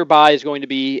 When their bye is going to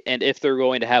be and if they're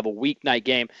going to have a weeknight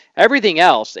game. Everything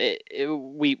else,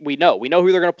 we know. We know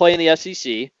who they're going to play in the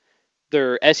SEC.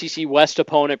 Their SEC West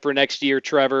opponent for next year,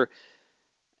 Trevor,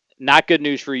 not good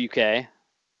news for UK.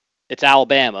 It's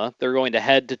Alabama. They're going to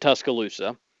head to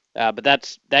Tuscaloosa. But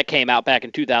that came out back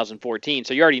in 2014.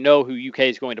 So you already know who UK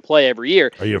is going to play every year.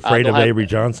 Are you afraid of Avery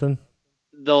Johnson?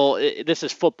 This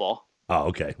is football. Oh,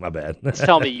 okay. My bad.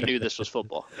 Tell me you knew this was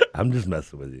football. I'm just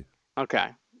messing with you. Okay.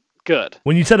 Good.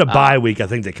 When you said a bye week, I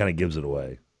think that kind of gives it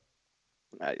away.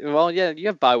 Well, yeah, you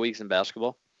have bye weeks in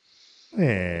basketball.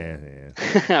 Yeah.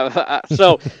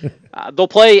 So they'll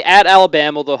play at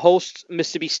Alabama. They'll host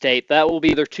Mississippi State. That will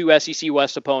be their two SEC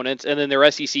West opponents. And then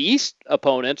their SEC East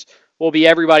opponents will be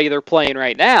everybody they're playing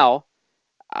right now,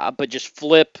 but just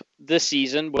flip this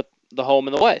season with the home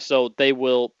and the away. So they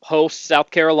will host South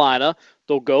Carolina.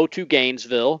 They'll go to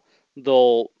Gainesville.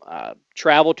 They'll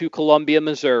travel to Columbia,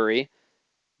 Missouri.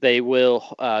 They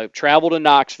will travel to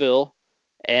Knoxville,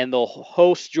 and they'll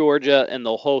host Georgia, and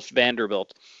they'll host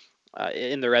Vanderbilt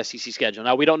in their SEC schedule.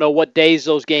 Now, we don't know what days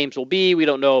those games will be. We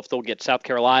don't know if they'll get South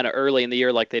Carolina early in the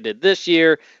year like they did this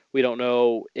year. We don't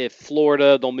know if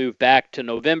Florida, they'll move back to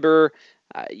November.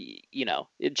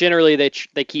 Generally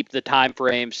they keep the time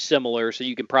frames similar, so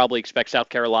you can probably expect South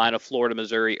Carolina, Florida,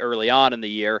 Missouri early on in the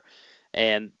year,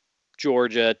 and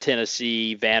Georgia,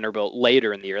 Tennessee, Vanderbilt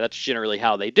later in the year. That's generally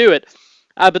how they do it.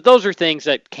 But those are things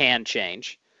that can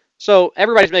change. So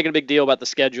everybody's making a big deal about the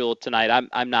schedule tonight.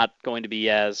 I'm not going to be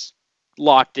as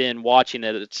locked in watching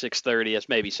it at 6:30 as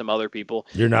maybe some other people.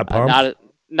 You're not pumped?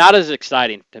 Not as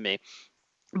exciting to me.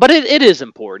 But it is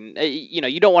important.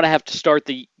 You don't want to have to start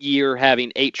the year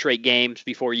having 8 straight games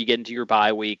before you get into your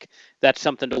bye week. That's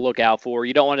something to look out for.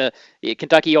 You don't want to.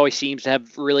 Kentucky always seems to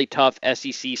have really tough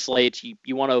SEC slates.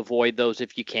 You want to avoid those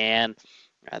if you can.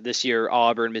 This year,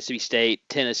 Auburn, Mississippi State,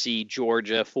 Tennessee,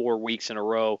 Georgia, 4 weeks in a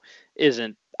row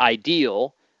isn't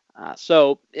ideal.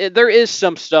 There is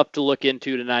some stuff to look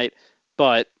into tonight,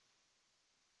 but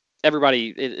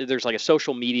there's like a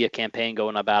social media campaign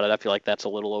going about it. I feel like that's a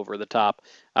little over the top.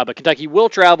 But Kentucky will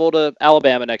travel to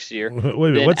Alabama next year. Wait a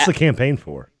minute, what's the campaign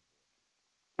for?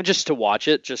 Just to watch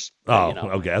it. Okay.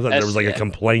 I thought there was like a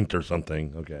complaint or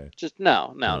something. Okay.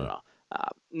 No.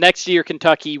 Next year,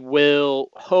 Kentucky will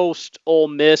host Ole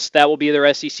Miss. That will be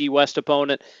their SEC West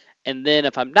opponent. And then,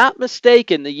 if I'm not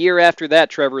mistaken, the year after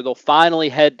that, Trevor, they'll finally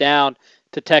head down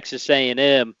to Texas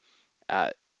A&M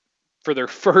for their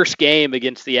first game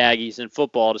against the Aggies in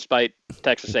football, despite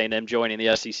Texas A&M joining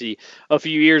the SEC a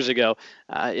few years ago.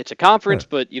 It's a conference,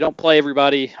 but you don't play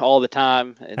everybody all the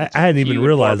time. I hadn't even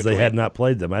realized they had not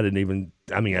played them.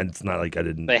 It's not like I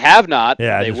didn't. They have not.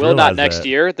 Yeah, they will not next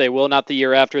year. They will not the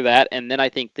year after that. And then I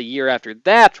think the year after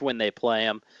that's when they play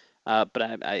them.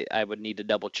 But I would need to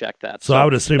double check that. So I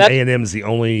would assume A&M is the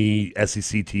only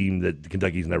SEC team that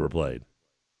Kentucky's never played.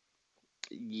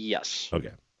 Yes.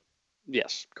 Okay.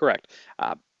 Yes, correct.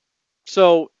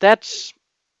 So that's,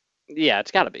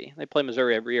 it's got to be. They play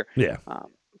Missouri every year. Yeah.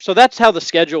 So that's how the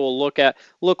schedule will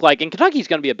look like. And Kentucky's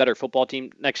going to be a better football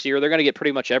team next year. They're going to get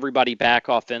pretty much everybody back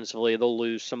offensively. They'll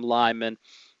lose some linemen,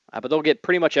 but they'll get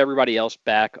pretty much everybody else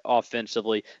back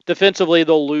offensively. Defensively,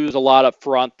 they'll lose a lot up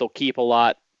front. They'll keep a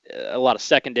lot of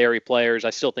secondary players.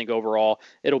 I still think overall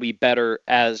it'll be better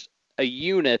as a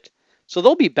unit. So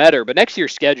they'll be better, but next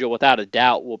year's schedule, without a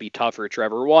doubt, will be tougher,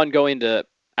 Trevor. One, going to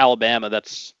Alabama,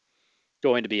 that's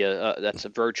going to be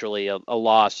virtually a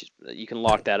loss. You can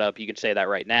lock that up. You can say that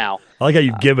right now. I like how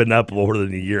you've given up more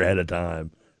than a year ahead of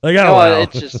time. Like, we're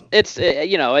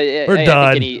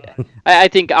done. I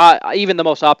think even the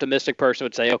most optimistic person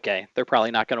would say, okay, they're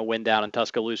probably not going to win down in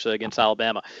Tuscaloosa against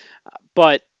Alabama.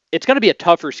 But it's going to be a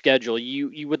tougher schedule.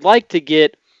 You would like to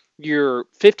get your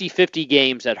 50-50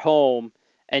 games at home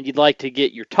and you'd like to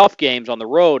get your tough games on the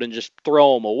road and just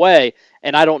throw them away.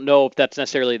 And I don't know if that's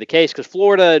necessarily the case because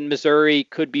Florida and Missouri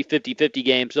could be 50-50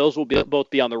 games. Those will both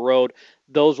be on the road.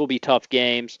 Those will be tough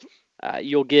games.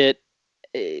 You'll get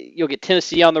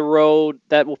Tennessee on the road.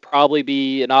 That will probably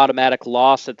be an automatic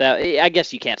loss. I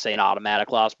guess you can't say an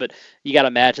automatic loss, but you got to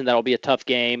imagine that'll be a tough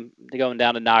game going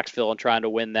down to Knoxville and trying to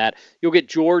win that. You'll get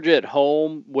Georgia at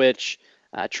home, which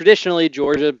traditionally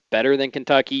Georgia better than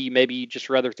Kentucky. Maybe you just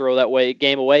rather throw that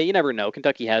game away. You never know.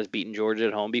 Kentucky has beaten Georgia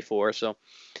at home before, so.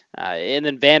 And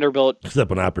then Vanderbilt. Except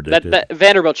when I predicted.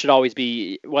 Vanderbilt should always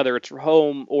be, whether it's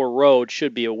home or road,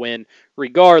 should be a win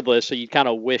regardless. So you kind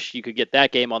of wish you could get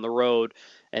that game on the road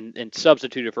and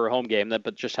substitute it for a home game.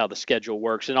 But just how the schedule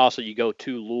works. And also you go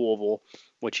to Louisville,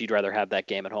 which you'd rather have that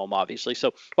game at home, obviously.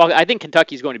 So well, I think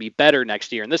Kentucky's going to be better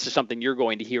next year. And this is something you're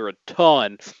going to hear a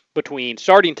ton between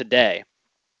starting today.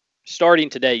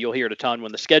 You'll hear it a ton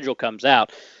when the schedule comes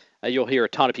out. You'll hear a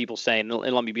ton of people saying,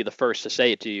 and let me be the first to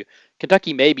say it to you,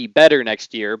 Kentucky may be better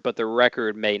next year, but the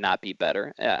record may not be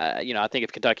better. I think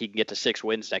if Kentucky can get to 6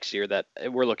 wins next year, that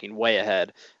we're looking way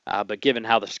ahead. But given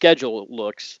how the schedule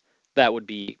looks, that would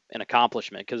be an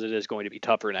accomplishment because it is going to be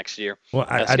tougher next year. Well,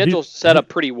 the schedule's set up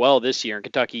pretty well this year, and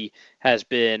Kentucky has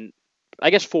been, I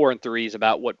guess, 4-3 is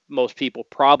about what most people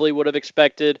probably would have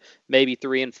expected, maybe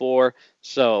 3-4.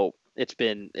 So it's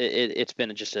been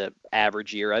just an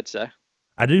average year, I'd say.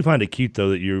 I do find it cute, though,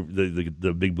 that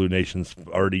the Big Blue Nation's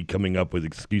already coming up with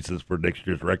excuses for next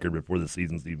year's record before the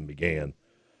season's even began.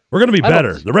 We're going to be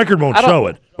better. The record won't show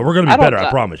it, but we're going to be better,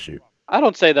 I promise you. I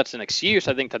don't say that's an excuse.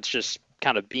 I think that's just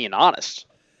kind of being honest.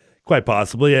 Quite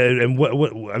possibly. And what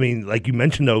I mean, like you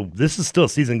mentioned, though, this is still a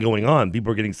season going on.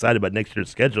 People are getting excited about next year's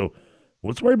schedule.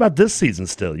 Let's worry about this season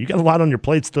still. You got a lot on your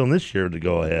plate still in this year to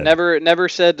go ahead. Never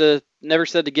said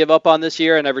to give up on this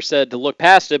year. I never said to look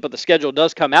past it, but the schedule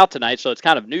does come out tonight, so it's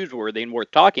kind of newsworthy and worth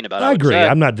talking about. I agree.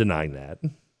 I'm not denying that.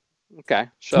 Okay.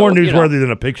 So, it's more newsworthy than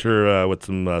a picture with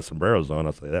some sombreros on,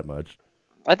 I'll say that much.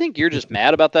 I think you're just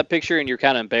mad about that picture, and you're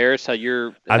kind of embarrassed how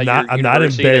I'm not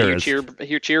embarrassed.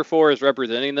 You cheer for is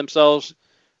representing themselves.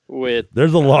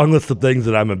 There's a long list of things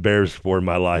that I'm embarrassed for in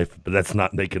my life, but that's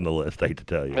not making the list. I hate to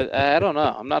tell you. I don't know.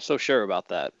 I'm not so sure about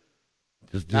that.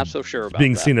 Not so sure about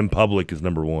being that. seen in public is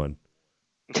number one.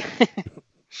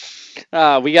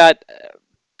 We got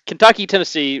Kentucky,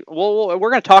 Tennessee. Well, we're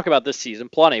going to talk about this season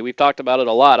plenty. We've talked about it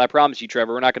a lot. I promise you,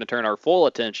 Trevor, we're not going to turn our full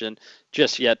attention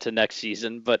just yet to next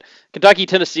season. But Kentucky,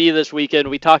 Tennessee this weekend,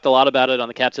 we talked a lot about it on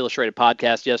the Cats Illustrated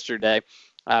podcast yesterday,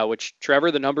 which,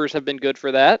 Trevor, the numbers have been good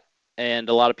for that. And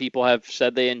a lot of people have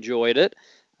said they enjoyed it.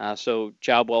 So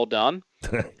job well done.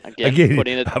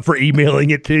 Again, for emailing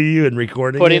it to you and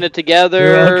recording it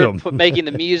together, making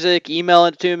the music,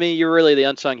 emailing it to me. You're really the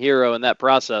unsung hero in that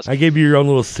process. I gave you your own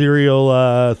little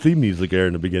serial theme music there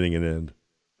in the beginning and end.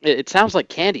 It sounds like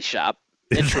Candy Shop.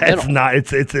 It's not.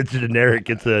 It's generic.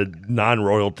 It's a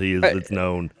non-royalty, as it's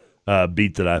known,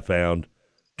 beat that I found.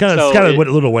 Kind of what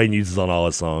Lil Wayne uses on all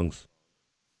his songs.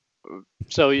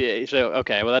 So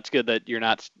okay, well that's good that you're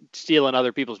not stealing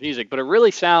other people's music, but it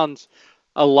really sounds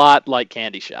a lot like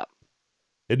Candy Shop.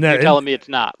 You're telling me it's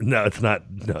not? No, it's not.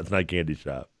 No, it's not Candy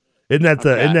Shop. Isn't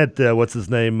that what's his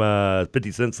name?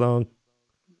 50 Cent song?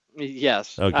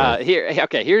 Yes.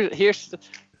 Okay. Here's.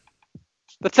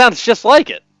 That sounds just like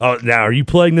it. Oh, now are you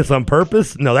playing this on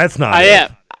purpose? No, that's not. I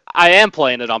am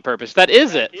playing it on purpose. That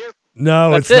is it.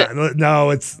 No, it's not. No,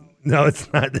 it's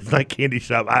not. It's not Candy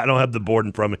Shop. I don't have the board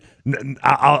in front of me.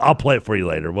 I'll play it for you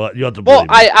later. Well, you have to. Well,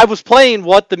 I was playing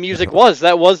what the music was.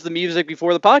 That was the music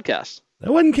before the podcast.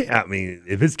 That wasn't. I mean,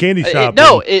 if it's Candy Shop,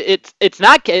 it's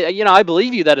not. I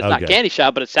believe you that it's not Candy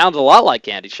Shop, but it sounds a lot like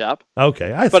Candy Shop.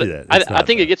 Okay, I see that. I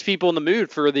think it gets people in the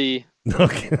mood for the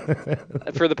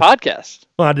for the podcast.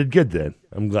 Well, I did good then.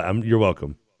 I'm glad. You're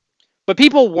welcome. But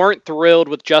people weren't thrilled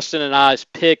with Justin and I's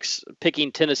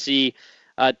picking Tennessee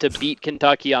to beat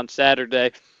Kentucky on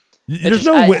Saturday. There's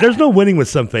no winning with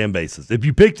some fan bases. If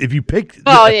you picked a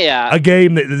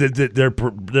game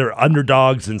that they're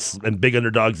underdogs and big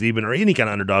underdogs even, or any kind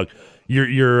of underdog,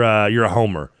 you're a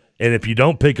homer. And if you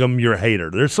don't pick them, you're a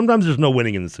hater. Sometimes there's no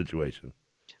winning in the situation.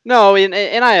 No,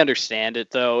 and I understand it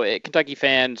though. Kentucky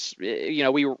fans,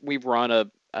 we've run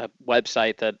a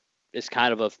website that is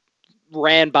kind of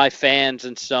ran by fans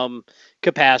in some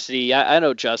capacity. I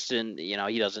know Justin,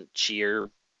 he doesn't cheer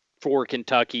for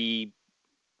Kentucky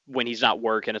when he's not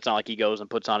working. It's not like he goes and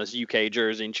puts on his UK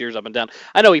jersey and cheers up and down.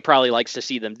 I know he probably likes to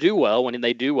see them do well. When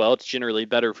they do well, it's generally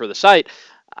better for the site.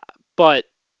 But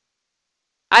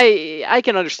I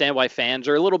can understand why fans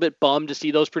are a little bit bummed to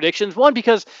see those predictions. One,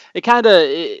 because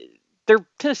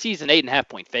Tennessee's an 8.5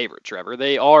 point favorite, Trevor.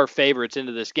 They are favorites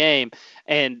into this game.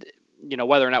 And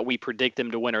whether or not we predict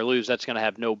them to win or lose, that's going to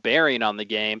have no bearing on the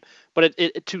game. But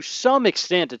it to some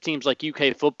extent, it seems like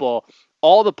UK football,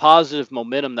 all the positive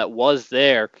momentum that was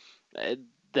there,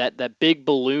 that big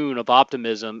balloon of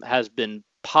optimism has been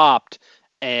popped,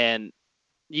 and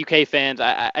UK fans,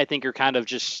 I think, are kind of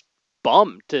just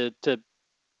bummed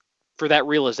for that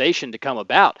realization to come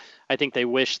about. I think they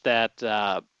wish that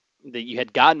that you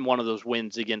had gotten one of those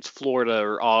wins against Florida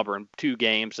or Auburn, 2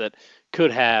 games that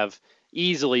could have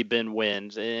easily been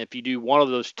wins. And if you do one of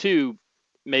those 2,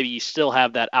 maybe you still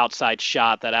have that outside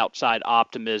shot, that outside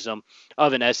optimism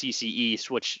of an SEC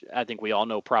East, which I think we all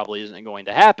know probably isn't going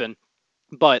to happen.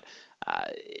 But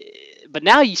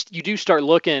now you do start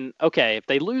looking, okay, if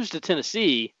they lose to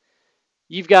Tennessee,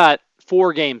 you've got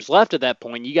 4 games left at that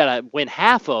point. You got to win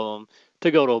half of them to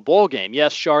go to a bowl game.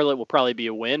 Yes, Charlotte will probably be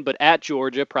a win, but at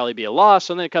Georgia, probably be a loss.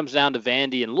 And then it comes down to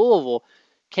Vandy and Louisville.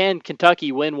 Can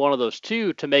Kentucky win one of those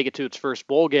 2 to make it to its first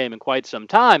bowl game in quite some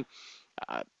time?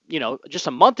 Just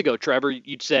a month ago, Trevor,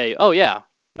 you'd say, oh, yeah,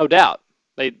 no doubt.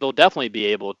 They'll definitely be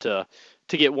able to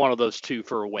get one of those 2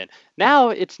 for a win. Now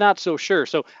it's not so sure.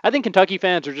 So I think Kentucky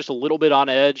fans are just a little bit on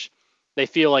edge. They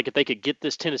feel like if they could get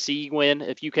this Tennessee win,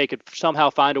 if UK could somehow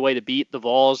find a way to beat the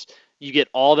Vols, you get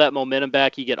all that momentum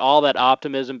back, you get all that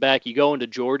optimism back, you go into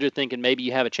Georgia thinking maybe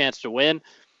you have a chance to win.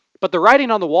 But the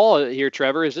writing on the wall here,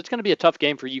 Trevor, is it's going to be a tough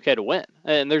game for UK to win.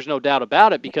 And there's no doubt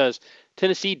about it because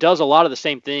Tennessee does a lot of the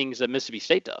same things that Mississippi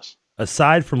State does.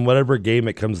 Aside from whatever game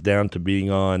it comes down to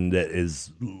being on that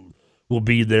will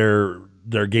be their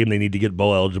game they need to get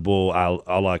bowl eligible,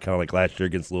 a la kind of like last year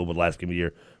against Louisville, the last game of the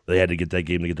year, they had to get that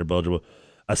game to get their bowl eligible.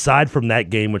 Aside from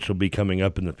that game, which will be coming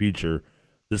up in the future,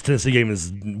 this Tennessee game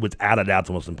is without a doubt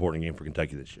the most important game for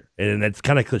Kentucky this year. And it's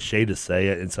kind of cliche to say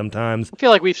it, and sometimes I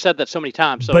feel like we've said that so many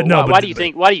times. So why do you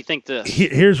think this?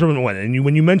 Here's from the one. And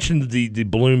when you mentioned the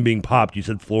balloon being popped, you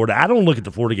said Florida. I don't look at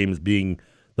the Florida game as being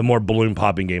the more balloon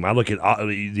popping game. I look at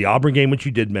the Auburn game, which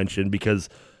you did mention, because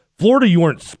Florida you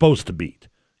weren't supposed to beat.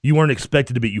 You weren't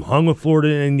expected to beat. You hung with Florida,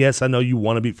 and yes, I know you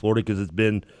want to beat Florida because it's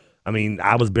been. I mean,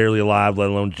 I was barely alive,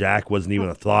 let alone Jack wasn't even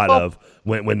a thought of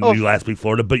when you last beat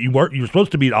Florida. But you were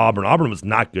supposed to beat Auburn. Auburn was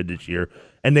not good this year,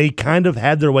 and they kind of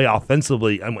had their way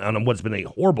offensively on what's been a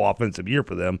horrible offensive year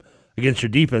for them against your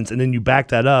defense. And then you back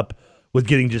that up with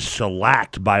getting just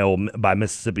shellacked by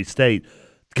Mississippi State.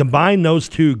 Combine those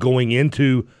 2 going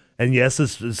into, and yes,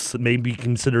 this may be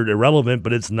considered irrelevant,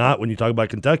 but it's not when you talk about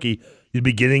Kentucky. The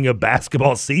beginning of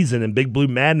basketball season and Big Blue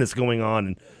Madness going on,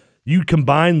 and you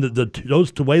combine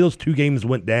the way those 2 games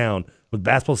went down with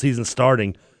basketball season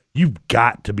starting, you've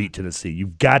got to beat Tennessee.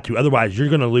 You've got to. Otherwise, you're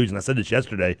going to lose, and I said this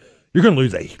yesterday, you're going to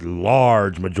lose a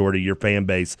large majority of your fan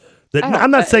base. I'm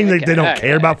not saying they don't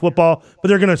care about football, but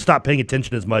they're going to stop paying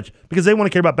attention as much because they want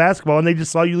to care about basketball, and they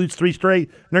just saw you lose 3 straight,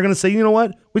 and they're going to say, you know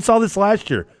what? We saw this last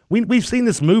year. We've seen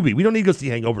this movie. We don't need to go see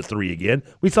Hangover 3 again.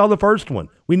 We saw the first one.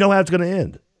 We know how it's going to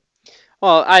end.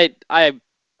 Well, I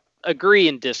agree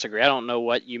and disagree. I don't know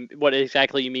what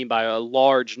exactly you mean by a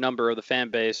large number of the fan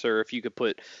base, or if you could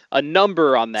put a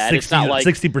number on that. 60, it's not like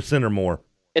 60% or more.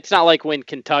 It's not like when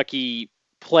Kentucky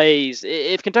plays.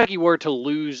 If Kentucky were to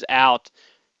lose out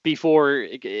before,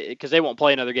 because they won't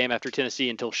play another game after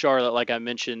Tennessee until Charlotte, like I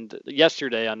mentioned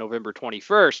yesterday on November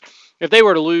 21st. If they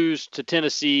were to lose to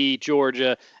Tennessee,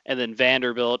 Georgia, and then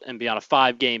Vanderbilt and be on a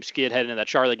 5-game skid heading into that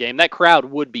Charlotte game, that crowd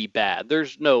would be bad.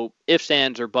 There's no ifs,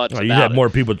 ands, or buts about it. You had more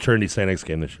people at Trinity St. X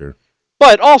game this year.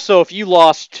 But also, if you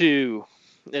lost to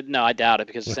 – no, I doubt it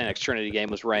because the St. X Trinity game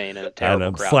was rain and a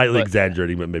terrible crowd. Slightly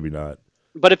exaggerating, but maybe not.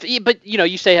 But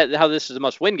you say how this is a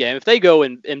must-win game. If they go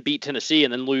and beat Tennessee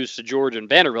and then lose to Georgia and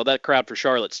Vanderbilt, that crowd for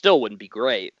Charlotte still wouldn't be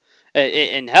great.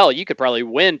 And hell, you could probably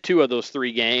win 2 of those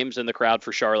 3 games, and the crowd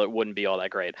for Charlotte wouldn't be all that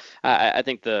great. I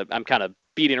think I'm kind of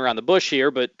beating around the bush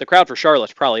here, but the crowd for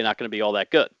Charlotte's probably not going to be all that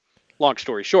good. Long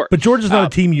story short. But Georgia's not a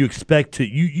team you expect to.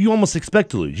 You almost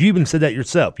expect to lose. You even said that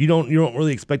yourself. You don't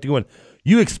really expect to go in.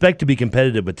 You expect to be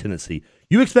competitive with Tennessee.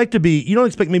 You don't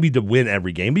expect maybe to win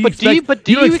every game, but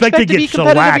you don't expect to get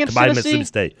shellacked by Mississippi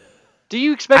State. Do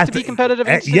you expect to be competitive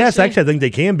against Tennessee? Yes, actually, I think they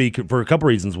can be for a couple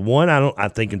reasons. One, I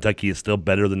think Kentucky is still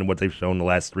better than what they've shown the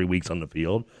last 3 weeks on the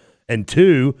field. And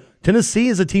 2, Tennessee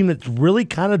is a team that really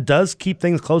kind of does keep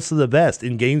things close to the vest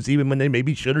in games even when they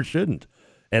maybe should or shouldn't.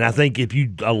 And I think if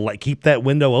you keep that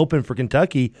window open for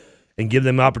Kentucky and give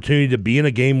them an opportunity to be in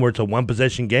a game where it's a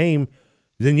one-possession game,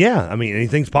 then yeah, I mean,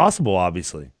 anything's possible,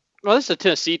 obviously. Well, this is a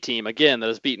Tennessee team, again, that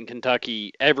has beaten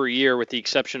Kentucky every year with the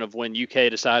exception of when UK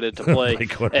decided to play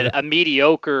a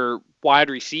mediocre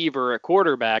wide receiver at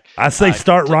quarterback. I say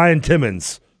start Ryan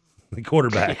Timmons. The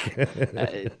quarterback.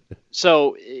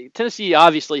 So Tennessee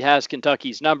obviously has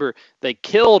Kentucky's number. They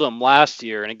killed them last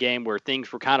year in a game where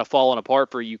things were kind of falling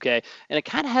apart for UK, and it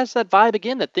kind of has that vibe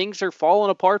again that things are falling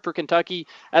apart for Kentucky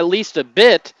at least a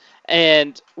bit.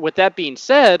 And with that being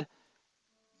said,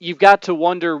 you've got to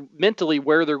wonder mentally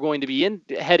where they're going to be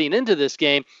heading into this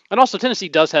game. And also, Tennessee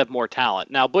does have more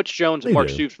talent. Now, Butch Jones and Mark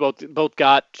Stoops both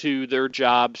got to their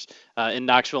jobs in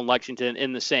Knoxville and Lexington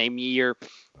in the same year.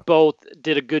 Both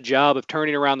did a good job of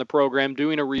turning around the program,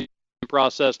 doing a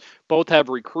process. Both have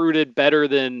recruited better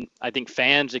than I think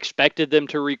fans expected them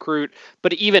to recruit.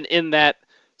 But even in that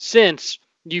sense,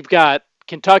 you've got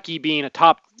Kentucky being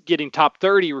getting top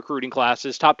 30 recruiting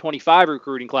classes, top 25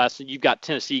 recruiting classes. You've got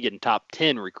Tennessee getting top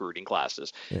 10 recruiting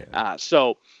classes. Yeah.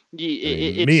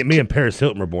 Me and Paris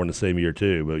Hilton were born the same year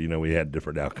too, but we had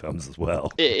different outcomes as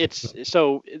well.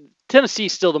 So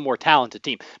Tennessee's still the more talented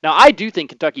team. Now, I do think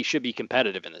Kentucky should be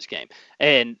competitive in this game.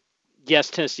 And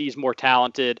yes, Tennessee's more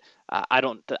talented. I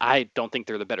don't think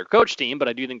they're the better coach team, but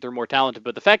I do think they're more talented.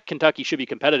 But the fact Kentucky should be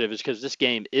competitive is because this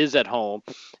game is at home.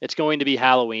 It's going to be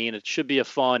Halloween. It should be a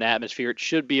fun atmosphere. It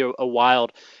should be a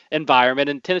wild environment.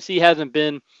 And Tennessee hasn't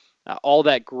been all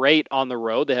that great on the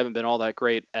road. They haven't been all that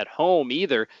great at home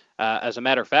either. As a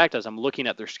matter of fact, as I'm looking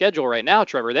at their schedule right now,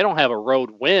 Trevor, they don't have a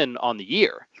road win on the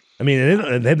year. I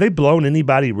mean, have they blown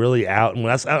anybody really out? And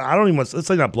I don't even want. Let's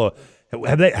say not blow.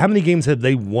 How many games have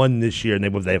they won this year?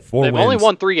 And they have 4 wins. They've only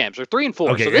won 3 games. They're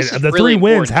 3-4. Okay, so this is the really 3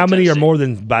 wins. How many Tennessee. are more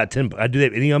than by 10? Do they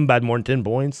have any of them by more than 10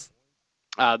 points?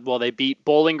 Well, they beat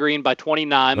Bowling Green by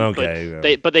 29.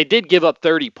 Okay, but they did give up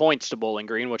 30 points to Bowling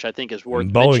Green, which I think is worth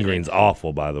mentioning. Bowling Green's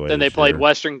awful, by the way. Then they played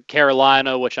Western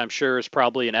Carolina, which I'm sure is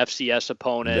probably an FCS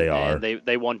opponent. They are. And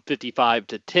they won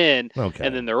 55-10. Okay.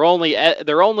 And then their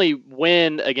only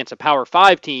win against a Power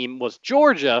 5 team was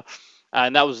Georgia.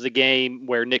 And that was the game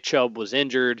where Nick Chubb was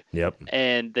injured. Yep.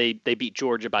 And they beat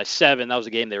Georgia by 7. That was a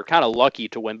game they were kind of lucky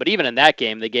to win. But even in that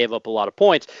game, they gave up a lot of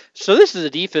points. So this is a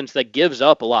defense that gives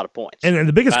up a lot of points. And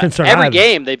the biggest concern every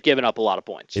game they've given up a lot of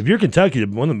points. If you're Kentucky,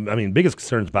 biggest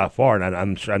concerns by far, and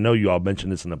I'm sure I know you all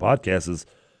mentioned this in the podcast, is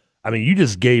you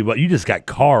just got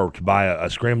carved by a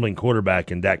scrambling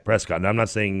quarterback in Dak Prescott. And I'm not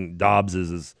saying Dobbs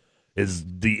is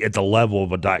at the level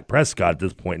of a Dak Prescott at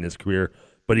this point in his career.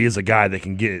 But he is a guy that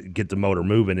can get the motor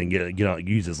moving and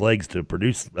use his legs to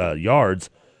produce yards,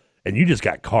 and you just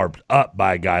got carved up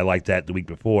by a guy like that the week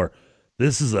before.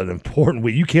 This is an important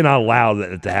week. You cannot allow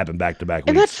that to happen back-to-back weeks.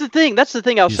 And that's the thing. That's the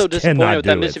thing I was so disappointed with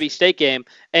that Mississippi State game.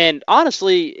 And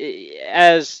honestly,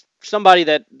 as somebody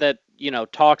that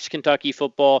talks Kentucky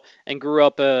football and grew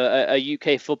up a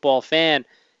UK football fan,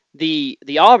 the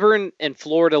Auburn and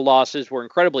Florida losses were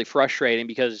incredibly frustrating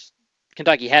because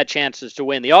Kentucky had chances to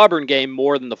win the Auburn game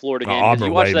more than the Florida game.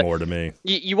 Auburn way more to me.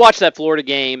 You watch that Florida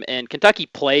game, and Kentucky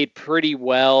played pretty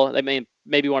well. They made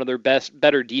maybe one of their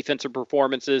better defensive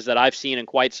performances that I've seen in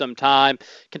quite some time.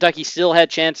 Kentucky still had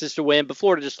chances to win, but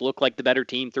Florida just looked like the better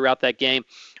team throughout that game.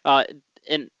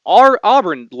 And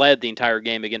Auburn led the entire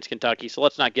game against Kentucky, so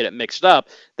let's not get it mixed up.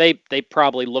 They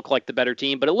probably look like the better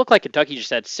team, but it looked like Kentucky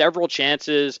just had several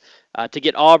chances to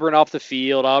get Auburn off the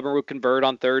field. Auburn would convert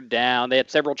on 3rd down. They had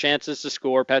several chances to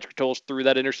score. Patrick Towles threw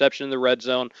that interception in the red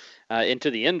zone into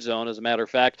the end zone, as a matter of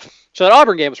fact. So that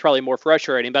Auburn game was probably more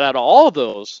frustrating, but out of all of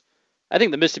those, I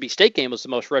think the Mississippi State game was the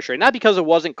most frustrating. Not because it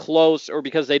wasn't close or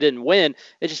because they didn't win.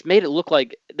 It just made it look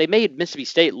like they made Mississippi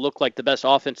State look like the best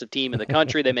offensive team in the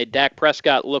country. They made Dak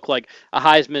Prescott look like a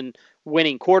Heisman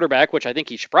winning quarterback, which I think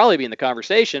he should probably be in the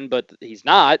conversation, but he's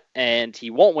not, and he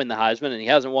won't win the Heisman, and he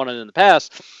hasn't won it in the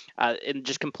past. And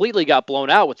just completely got blown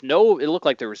out with it looked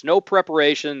like there was no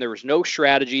preparation, there was no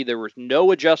strategy, there was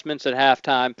no adjustments at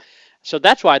halftime. So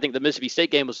that's why I think the Mississippi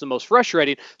State game was the most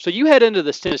frustrating. So you head into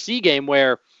this Tennessee game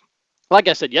where, like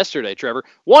I said yesterday, Trevor,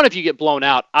 if you get blown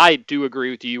out, I do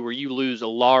agree with you where you lose a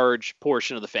large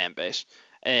portion of the fan base.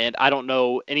 And I don't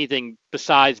know anything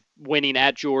besides winning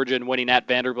at Georgia and winning at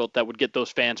Vanderbilt that would get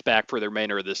those fans back for the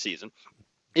remainder of this season.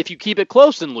 If you keep it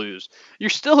close and lose, you're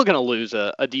still going to lose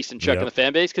a decent chunk of the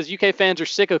fan base because UK fans are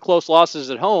sick of close losses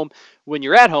at home. When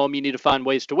you're at home, you need to find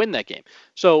ways to win that game.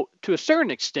 So to a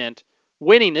certain extent,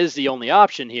 winning is the only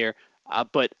option here.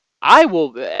 But I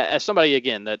will, as somebody,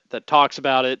 again, that talks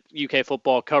about it, UK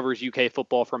football, covers UK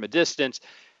football from a distance,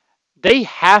 they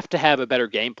have to have a better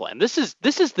game plan. This is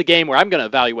the game where I'm going to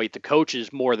evaluate the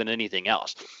coaches more than anything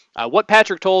else. What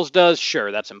Patrick Towles does,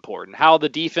 sure, that's important. How the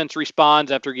defense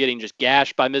responds after getting just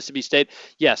gashed by Mississippi State,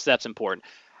 yes, that's important.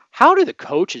 How do the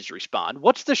coaches respond?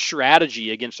 What's the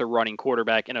strategy against a running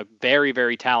quarterback and a very,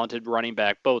 very talented running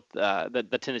back, both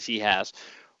that Tennessee has?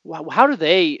 How do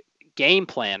they game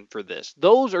plan for this?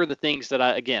 Those are the things that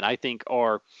I think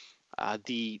are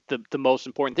the most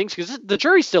important things, because the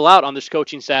jury's still out on this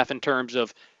coaching staff in terms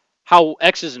of how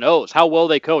X's and O's, how well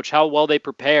they coach, how well they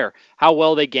prepare, how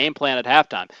well they game plan at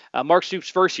halftime. Mark Stoops'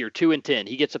 first year, 2-10,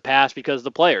 he gets a pass because of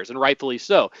the players, and rightfully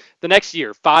so. The next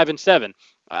year, 5-7.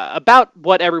 About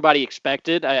what everybody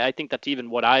expected. I think that's even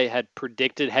what I had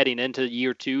predicted heading into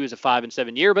year 2 is a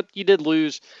 5-7 year. But you did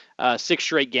lose 6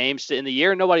 straight games to end the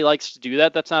year. Nobody likes to do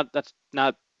that. That's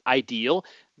not ideal.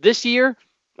 This year,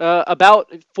 about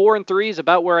 4-3 is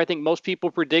about where I think most people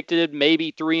predicted.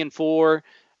 Maybe 3-4.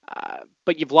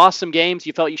 But you've lost some games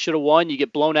you felt you should have won. You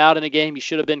get blown out in a game you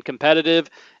should have been competitive.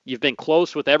 You've been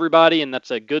close with everybody, and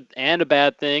that's a good and a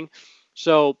bad thing.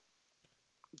 So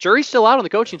jury's still out on the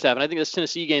coaching staff, and I think this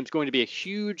Tennessee game is going to be a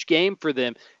huge game for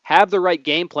them. Have the right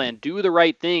game plan, do the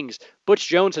right things. Butch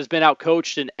Jones has been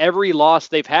outcoached in every loss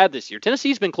they've had this year.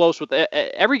 Tennessee's been close with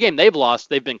every game they've lost.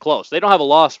 They've been close. They don't have a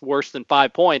loss worse than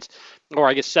 5 points, or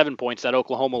I guess 7 points. That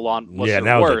Oklahoma one was the worst. Yeah,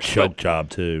 that was a choke job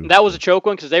too. That was a choke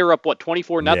one because they were up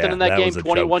 24-0 in that game,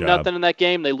 21-0 in that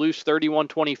game. They lose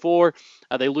 31-24.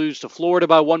 They lose to Florida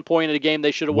by 1 point in a game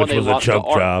they should have won. Which was a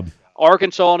choke job.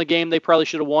 Arkansas in a game they probably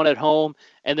should have won at home,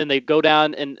 and then they go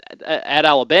down and at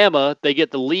Alabama, they get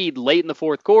the lead late in the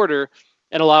fourth quarter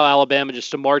and allow Alabama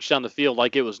just to march down the field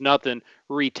like it was nothing,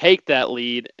 retake that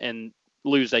lead, and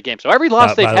lose that game. So every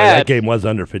loss they've had. That game was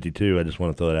under 52. I just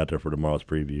want to throw it out there for tomorrow's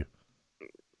preview.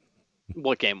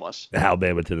 What game was?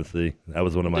 Alabama, Tennessee. That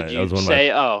was one of my. Did you say?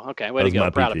 Oh, okay. Way to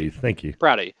go. Proud of you. Thank you.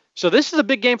 Proud of you. So this is a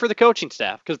big game for the coaching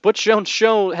staff because Butch Jones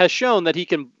has shown that he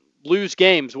can lose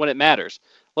games when it matters.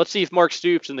 Let's see if Mark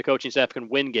Stoops and the coaching staff can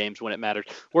win games when it matters.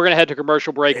 We're going to head to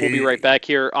commercial break. We'll be right back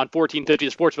here on 1450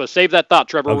 The Sports Buzz. Save that thought,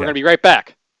 Trevor. Okay. We're going to be right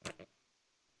back.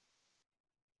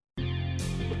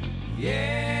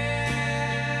 Yeah,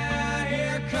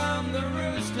 here come the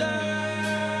Roosters.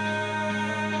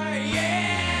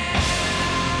 Yeah,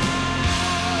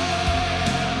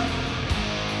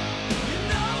 you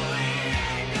know we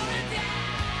ain't gonna die.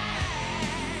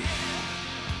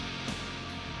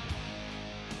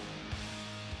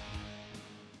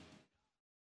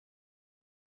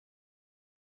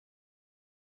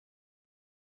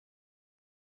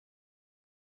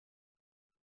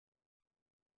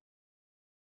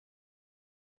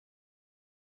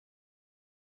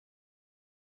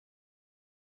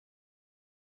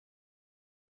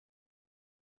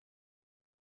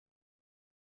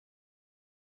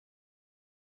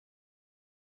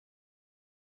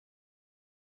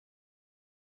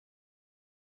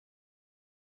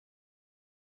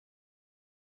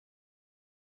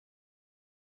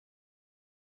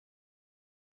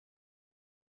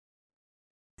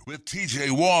 With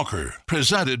TJ Walker,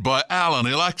 presented by Allen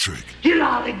Electric. You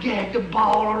lollygag the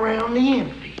ball around the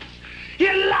infield. You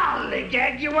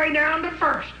lollygag your way down to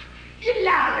first. You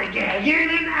lollygag in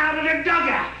and out of the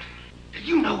dugout. Do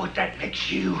you know what that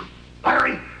makes you,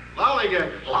 Larry?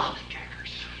 Lollygaggers.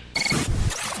 Lollygaggers.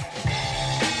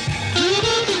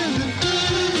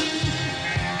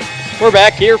 We're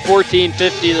back here,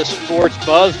 1450 The Sports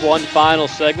Buzz. One final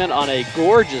segment on a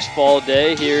gorgeous fall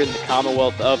day here in the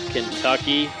Commonwealth of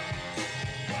Kentucky.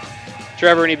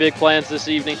 Trevor, any big plans this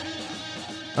evening?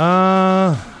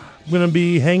 I'm going to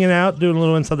be hanging out, doing a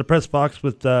little inside the press box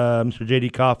with Mr.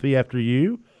 J.D. Coffee after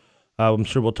you. I'm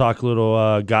sure we'll talk a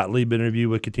little Gottlieb interview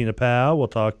with Katina Powell. We'll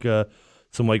talk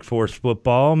some Wake Forest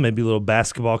football, maybe a little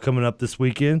basketball coming up this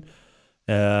weekend.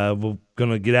 We're going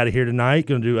to get out of here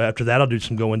tonight. After that, I'll do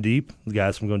some Going Deep. The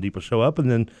guys from Going Deep will show up, and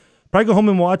then probably go home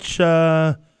and watch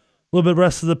a little bit of the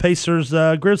rest of the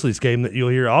Pacers-Grizzlies game that you'll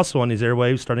hear also on these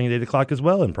airwaves starting at 8 o'clock as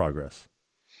well in progress.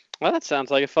 Well, that sounds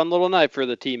like a fun little night for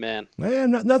the T-Man. Yeah,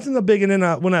 nothing big. And then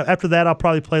after that, I'll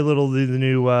probably play the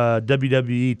new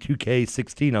WWE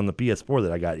 2K16 on the PS4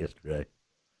 that I got yesterday.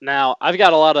 Now, I've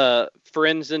got a lot of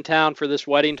friends in town for this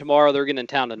wedding tomorrow. They're getting in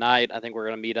town tonight. I think we're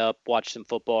going to meet up, watch some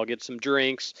football, get some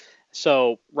drinks.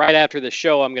 So right after the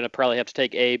show, I'm going to probably have to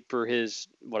take Abe for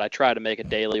what I try to make a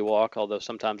daily walk, although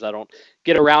sometimes I don't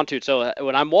get around to it. So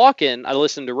when I'm walking, I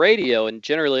listen to radio, and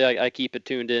generally I keep it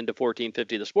tuned in to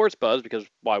 1450 The Sports Buzz, because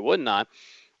why wouldn't I?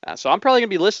 So I'm probably going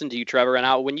to be listening to you, Trevor.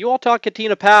 And when you all talk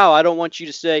Katina Powell, I don't want you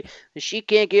to say, she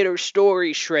can't get her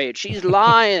story straight. She's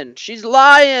lying. She's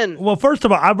lying. Well, first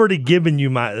of all, I've already given you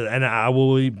and I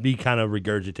will be kind of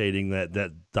regurgitating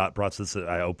that thought process that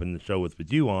I opened the show with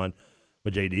you on,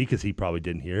 with JD, because he probably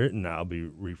didn't hear it, and I'll be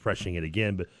refreshing it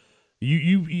again. But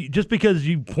you just because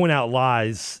you point out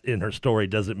lies in her story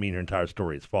doesn't mean her entire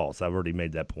story is false. I've already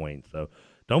made that point. So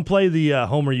don't play the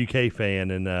Homer UK fan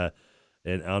and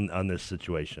on this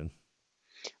situation.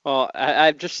 Well,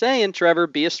 I'm just saying, Trevor,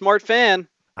 be a smart fan.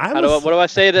 What do I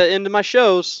say to end my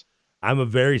shows? I'm a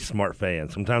very smart fan.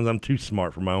 Sometimes I'm too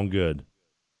smart for my own good.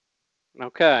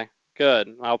 Okay,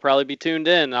 good. I'll probably be tuned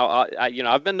in.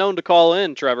 I've been known to call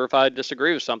in, Trevor, if I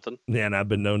disagree with something. Yeah, and I've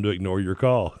been known to ignore your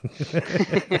call.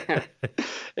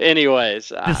 Anyways,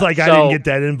 Just like I didn't get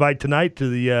that invite tonight to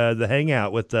the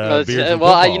hangout with beers and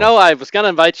football. I was gonna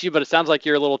invite you, but it sounds like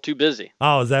you're a little too busy.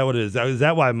 Oh, is that what it is? Is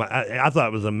that why I thought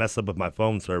it was a mess up with my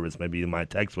phone service? Maybe my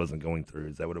text wasn't going through.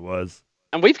 Is that what it was?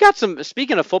 And we've got some.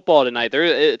 Speaking of football tonight,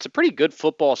 it's a pretty good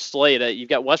football slate. You've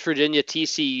got West Virginia,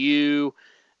 TCU.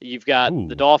 You've got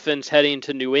the Dolphins heading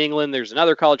to New England. There's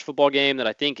another college football game that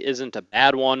I think isn't a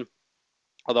bad one,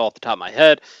 although off the top of my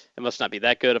head, it must not be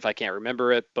that good if I can't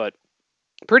remember it. But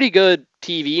pretty good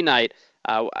TV night.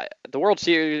 The World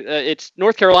Series, it's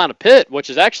North Carolina Pitt,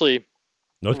 which is actually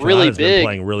North really Carolina's big. been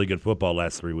playing really good football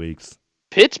last 3 weeks.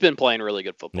 Pitt's been playing really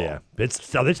good football. Yeah, they're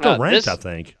still ranked, I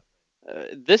think.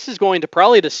 This is going to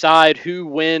probably decide who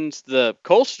wins the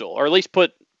Coastal, or at least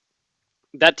put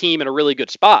that team in a really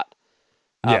good spot.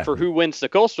 For who wins the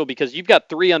Coastal, because you've got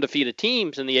 3 undefeated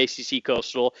teams in the ACC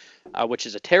Coastal, which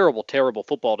is a terrible, terrible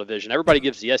football division. Everybody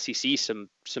gives the SEC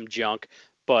some junk,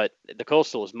 but the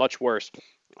Coastal is much worse.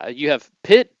 You have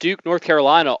Pitt, Duke, North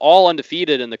Carolina, all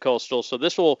undefeated in the Coastal, so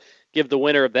this will give the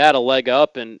winner of that a leg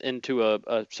up and into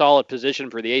a solid position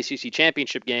for the ACC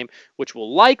championship game, which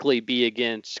will likely be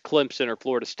against Clemson or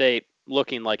Florida State,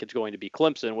 looking like it's going to be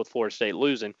Clemson with Florida State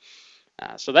losing.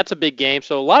 So that's a big game.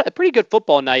 So a pretty good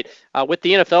football night. With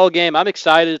the NFL game, I'm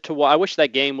excited to watch. I wish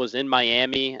that game was in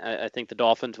Miami. I think the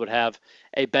Dolphins would have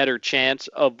a better chance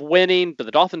of winning, but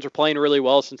the Dolphins are playing really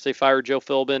well since they fired Joe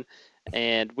Philbin.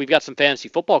 And we've got some fantasy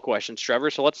football questions,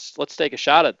 Trevor. So let's take a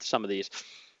shot at some of these.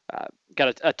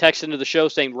 Got a text into the show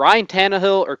saying Ryan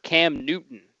Tannehill or Cam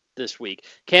Newton this week.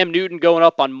 Cam Newton going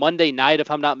up on Monday night, if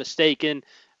I'm not mistaken.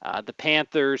 The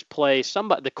Panthers play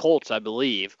the Colts, I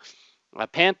believe.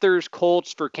 Panthers,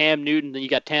 Colts for Cam Newton. Then you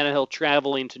got Tannehill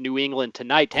traveling to New England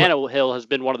tonight. Tannehill has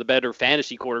been one of the better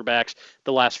fantasy quarterbacks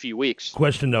the last few weeks.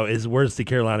 Question, though, is where's the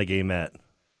Carolina game at?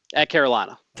 At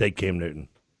Carolina. Take Cam Newton.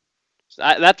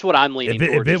 That's what I'm leaning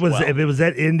towards if it was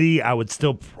at Indy, I would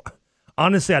still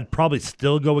honestly, I'd probably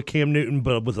still go with Cam Newton,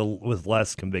 but with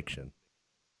less conviction.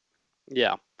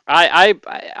 Yeah. I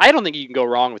don't think you can go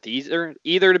wrong with either,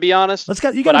 to be honest. You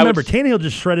got to remember, Tannehill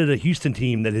just shredded a Houston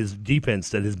team that his defense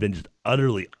that has been just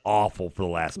utterly awful for the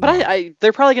last month. But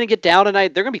they're probably going to get down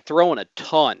tonight. They're going to be throwing a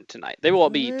ton tonight. They will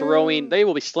be throwing. They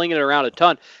will be slinging it around a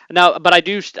ton. Now, but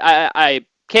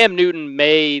Cam Newton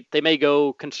may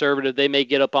go conservative. They may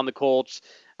get up on the Colts.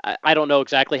 I don't know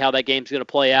exactly how that game's going to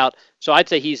play out. So I'd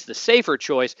say he's the safer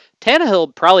choice.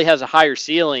 Tannehill probably has a higher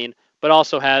ceiling, but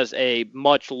also has a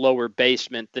much lower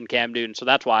basement than Cam Newton. So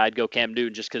that's why I'd go Cam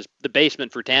Newton, just because the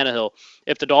basement for Tannehill,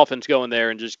 if the Dolphins go in there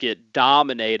and just get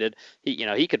dominated,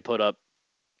 he could put up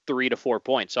 3 to 4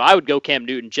 points. So I would go Cam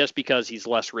Newton just because he's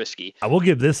less risky. I will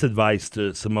give this advice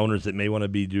to some owners that may want to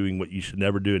be doing what you should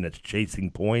never do, and that's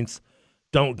chasing points.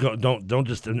 Don't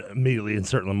just immediately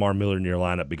insert Lamar Miller in your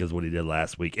lineup because of what he did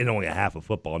last week, and only a half of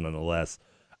football nonetheless.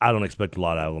 I don't expect a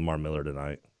lot out of Lamar Miller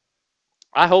tonight.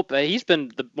 I hope he's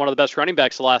been one of the best running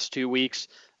backs the last 2 weeks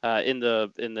in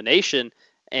the nation,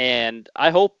 and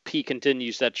I hope he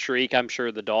continues that streak. I'm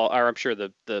sure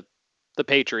the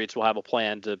Patriots will have a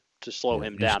plan to slow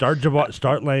him down.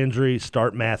 Start Landry,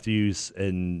 start Matthews,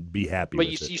 and be happy. But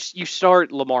you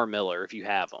start Lamar Miller if you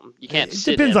have him. You can't. It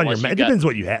depends on it depends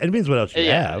what you have. It depends what else you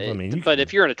have. But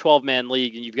if you're in a 12-man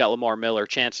league and you've got Lamar Miller,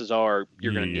 chances are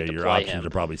you're going to need to your play options him. are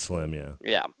probably slim. Yeah.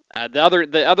 Yeah.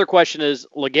 The other question is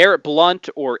LeGarrette Blount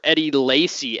or Eddie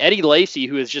Lacy. Eddie Lacy,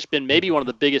 who has just been maybe one of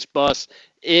the biggest busts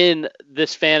in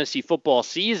this fantasy football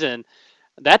season.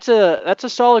 That's a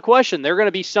solid question. They're going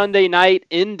to be Sunday night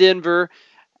in Denver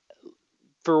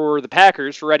for the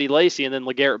Packers, for Eddie Lacy, and then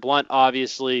LeGarrette Blount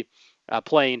obviously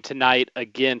playing tonight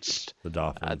against the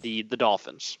Dolphins. The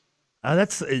Dolphins.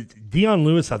 That's Dion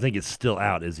Lewis. I think is still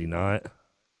out, is he not?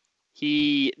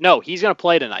 He's going to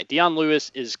play tonight. Dion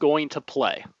Lewis is going to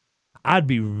play. I'd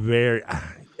be very.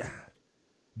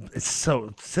 This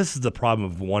is the problem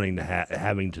of wanting to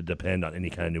having to depend on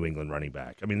any kind of New England running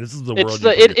back. I mean, this is the world.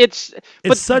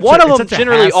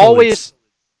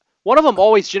 One of them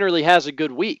always generally has a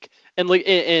good week, and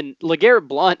LeGarrette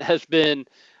Blount has been,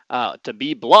 to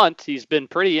be blunt, he's been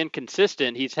pretty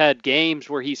inconsistent. He's had games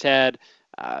where he's had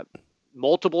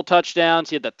multiple touchdowns.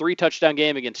 He had that 3-touchdown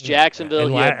game against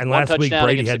Jacksonville. And last week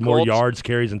Brady had more yards,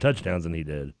 carries, and touchdowns than he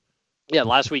did. Yeah,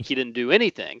 last week he didn't do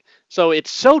anything. So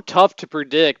it's so tough to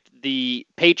predict the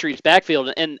Patriots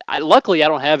backfield. And luckily I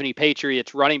don't have any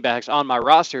Patriots running backs on my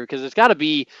roster because it's got to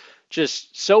be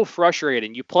just so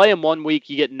frustrating. You play him one week,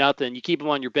 you get nothing. You keep him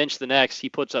on your bench the next, he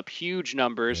puts up huge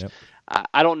numbers. Yep.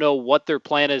 I don't know what their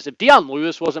plan is. If Dion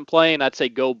Lewis wasn't playing, I'd say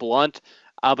go Blunt.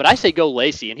 But I say go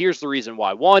Lacy, and here's the reason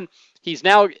why. One, he's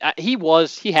now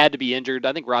he had to be injured.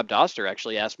 I think Rob Doster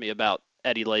actually asked me about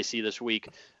Eddie Lacy this week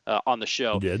on the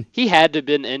show. He did. He had to have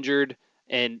been injured,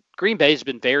 and Green Bay's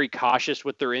been very cautious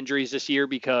with their injuries this year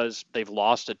because they've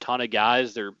lost a ton of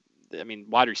guys.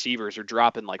 Wide receivers are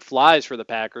dropping like flies for the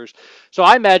Packers. So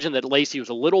I imagine that Lacy was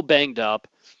a little banged up.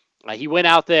 He went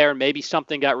out there and maybe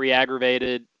something got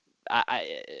re-aggravated.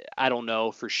 I don't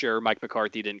know for sure. Mike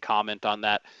McCarthy didn't comment on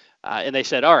that. And they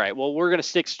said, all right, well, we're going to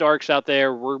stick Starks out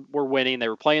there. We're winning. They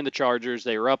were playing the Chargers.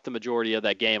 They were up the majority of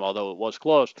that game, although it was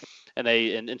close.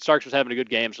 And Starks was having a good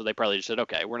game, so they probably just said,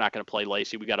 okay, we're not going to play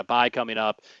Lacy. We got a bye coming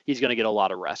up. He's going to get a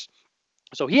lot of rest.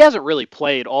 So he hasn't really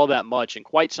played all that much in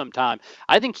quite some time.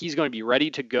 I think he's going to be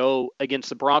ready to go against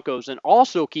the Broncos. And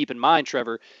also keep in mind,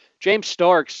 Trevor, James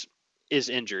Starks is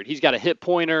injured. He's got a hip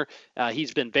pointer.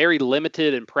 He's been very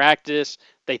limited in practice.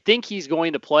 They think he's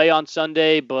going to play on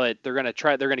Sunday, but they're going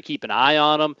to keep an eye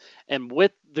on him. And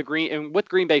with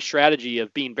Green Bay's strategy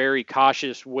of being very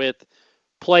cautious with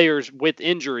players with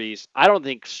injuries, I don't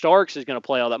think Starks is going to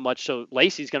play all that much. So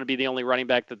Lacy's going to be the only running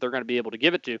back that they're going to be able to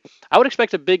give it to. I would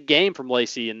expect a big game from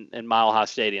Lacy in Mile High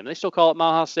Stadium. They still call it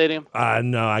Mile High Stadium?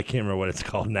 No, I can't remember what it's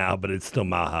called now, but it's still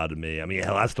Mile High to me. I mean,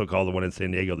 hell, I still call the one in San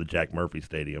Diego the Jack Murphy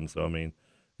Stadium. So, I mean,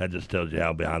 that just tells you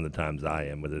how behind the times I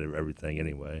am with it, everything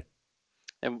anyway.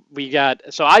 And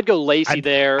so I'd go Lacy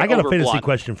there. I got over a fantasy Blunt.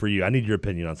 question for you. I need your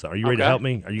opinion on something. Are you ready to help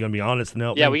me? Are you going to be honest and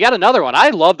help me? Yeah, we got another one. I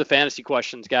love the fantasy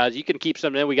questions, guys. You can keep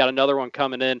some in. We got another one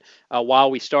coming in while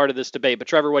we started this debate. But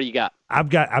Trevor, what do you got?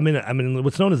 I'm in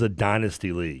what's known as a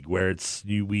dynasty league, where it's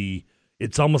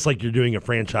almost like you're doing a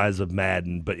franchise of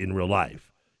Madden, but in real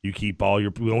life. You keep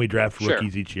we only draft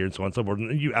rookies each year and so on and so forth.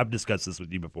 And I've discussed this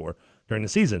with you before during the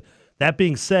season. That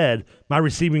being said, my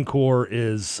receiving core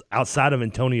is outside of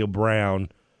Antonio Brown,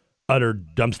 utter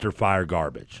dumpster fire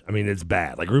garbage. I mean, it's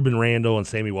bad. Like Reuben Randall and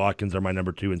Sammy Watkins are my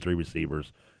number 2 and 3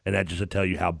 receivers, and that just to tell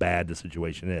you how bad the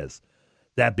situation is.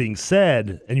 That being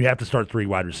said, and you have to start 3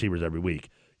 wide receivers every week.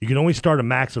 You can only start a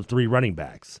max of 3 running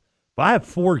backs. But I have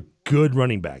 4 good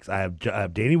running backs. I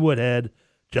have Danny Woodhead,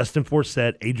 Justin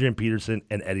Forsett, Adrian Peterson,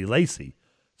 and Eddie Lacy.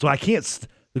 So I can't.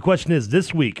 The question is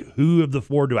this week, who of the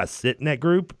 4 do I sit in that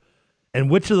group, and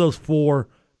which of those 4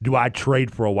 do I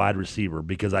trade for a wide receiver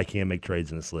because I can't make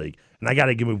trades in this league? And I got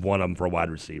to give me one of them for a wide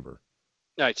receiver.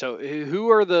 All right, so who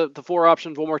are the 4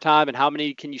 options one more time, and how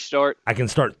many can you start? I can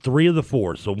start 3 of the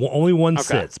 4, so only one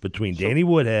sits between Danny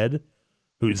Woodhead,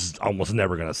 who's almost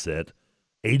never going to sit,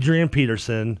 Adrian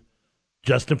Peterson,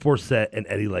 Justin Forsett, and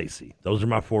Eddie Lacy. Those are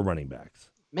my 4 running backs.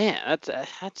 Man, that's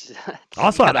I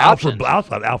also have Alfred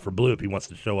Blue if he wants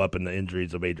to show up in the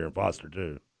injuries of Adrian Foster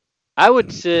too. I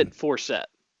would sit Forsett.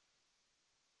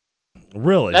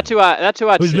 Really? That's who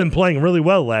I'd Who's sit. been playing really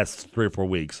well the last 3 or 4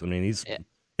 weeks. I mean,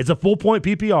 it's a full point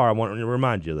PPR. I want to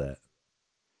remind you of that.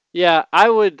 Yeah, I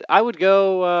would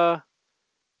go.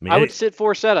 I would sit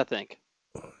Forsett, I think.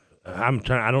 I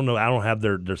don't know. I don't have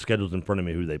their schedules in front of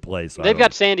me who they play. So They've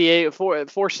got San Diego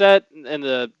Forsett and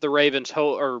the Ravens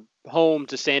home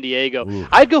to San Diego. Ooh.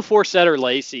 I'd go Forsett or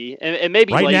Lacy, and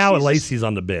maybe right now Lacy's Lacy's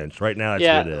on the bench. Right now,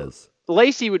 that's what it is.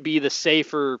 Lacy would be the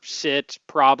safer sit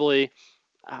probably,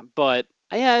 but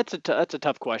yeah, that's a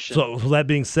tough question. So that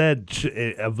being said,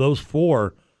 of those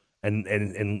 4,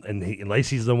 and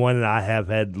Lacy's the one that I have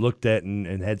had looked at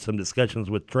and had some discussions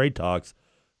with trade talks.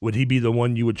 Would he be the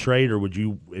one you would trade, or would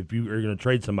you, if you are going to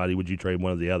trade somebody, would you trade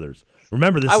one of the others?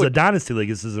 Remember, this is a dynasty league.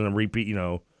 This isn't a repeat.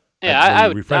 Yeah,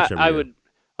 I would.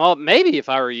 Well, maybe if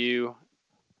I were you,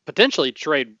 potentially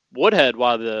trade Woodhead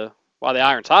while the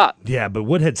iron's hot. Yeah, but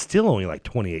Woodhead's still only like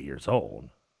 28 years old.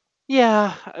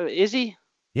 Yeah, is he?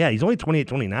 Yeah, he's only 28,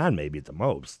 29 maybe at the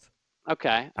most.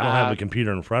 Okay. I don't have a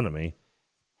computer in front of me.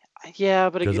 Yeah,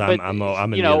 but because I'm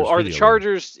in you know, are the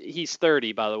Chargers? He's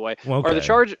 30, by the way.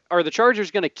 Okay. Are the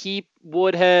Chargers going to keep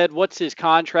Woodhead? What's his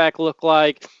contract look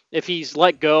like? If he's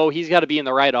let go, he's got to be in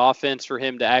the right offense for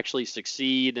him to actually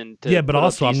succeed. But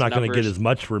also I'm not going to get as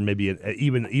much for maybe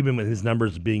even with his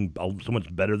numbers being so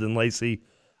much better than Lacy.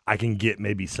 I can get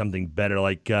maybe something better.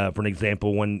 Like for an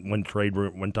example, when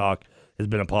talk has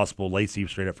been a possible Lacy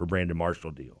straight up for Brandon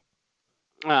Marshall deal.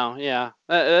 Oh, yeah.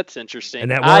 That's interesting.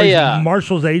 And that worries,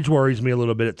 Marshall's age worries me a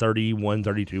little bit at 31,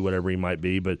 32, whatever he might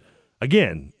be. But,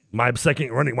 again, my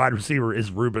second running wide receiver is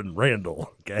Reuben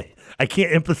Randall. Okay, I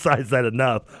can't emphasize that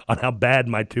enough on how bad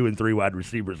my 2 and 3 wide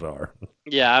receivers are.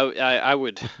 Yeah, I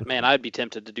would. Man, I'd be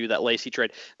tempted to do that Lacy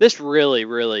trade. This really,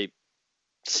 really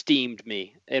steamed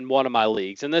me in one of my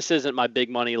leagues. And this isn't my big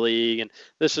money league. And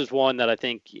this is one that I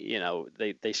think,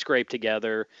 they scraped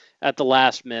together at the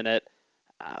last minute.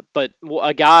 But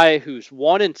a guy who's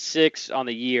 1-6 on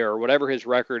the year, or whatever his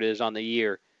record is on the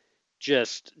year,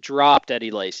 just dropped Eddie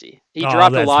Lacy. He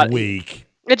dropped a lot. Weak.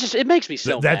 It makes me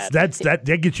so mad.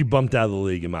 That gets you bumped out of the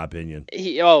league, in my opinion.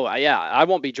 I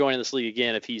won't be joining this league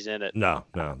again if he's in it. No,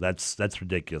 that's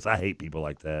ridiculous. I hate people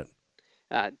like that.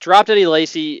 Dropped Eddie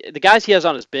Lacy. The guys he has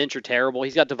on his bench are terrible.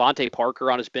 He's got Devontae Parker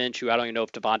on his bench, who I don't even know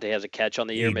if Devontae has a catch on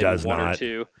the year, maybe one or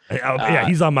two. Yeah,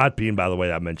 he's on my team, by the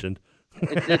way, I mentioned.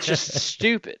 It's just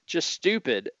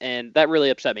stupid, and that really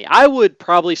upset me. I would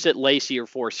probably sit Lacy or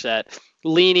Forsett,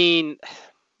 leaning.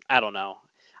 I don't know.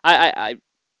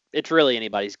 It's really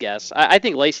anybody's guess. I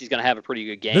think Lacy's going to have a pretty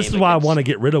good game. This is why I want to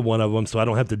get rid of one of them, so I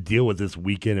don't have to deal with this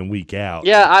week in and week out.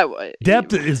 Yeah,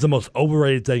 depth is the most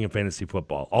overrated thing in fantasy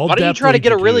football. Why don't you try to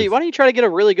get a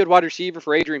really good wide receiver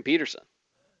for Adrian Peterson?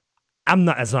 I'm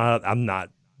not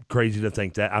crazy to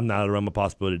think that. I'm not a realm of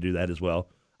possibility to do that as well.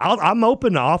 I'm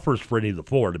open to offers for any of the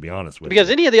four, to be honest with you.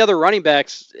 Because any of the other running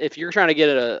backs, if you're trying to get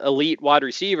an elite wide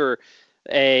receiver,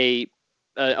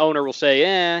 owner will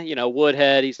say,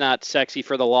 Woodhead, he's not sexy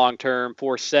for the long term.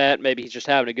 Forsett, maybe he's just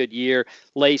having a good year.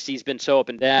 Lacy's been so up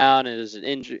and down and his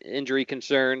injury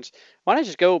concerns. Why not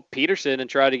just go Peterson and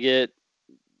try to get,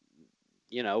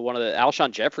 one of the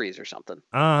Alshon Jeffries or something?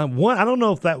 I don't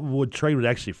know if that trade would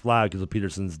actually fly because of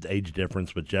Peterson's age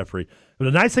difference with Jeffrey. But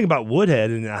the nice thing about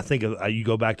Woodhead, and I think you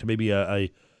go back to maybe a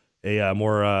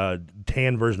more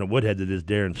tan version of Woodhead that is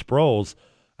Darren Sproles.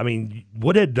 I mean,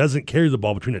 Woodhead doesn't carry the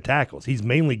ball between the tackles. He's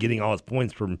mainly getting all his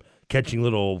points from catching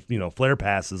little, flare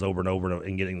passes over and over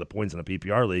and getting the points in a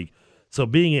PPR league. So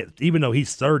even though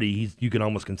he's 30, you can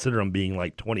almost consider him being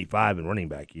like 25 in running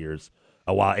back years.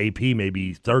 While AP may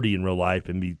be 30 in real life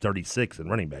and be 36 in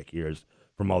running back years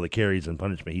from all the carries and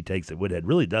punishment he takes that Woodhead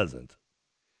really doesn't.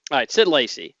 All right, sit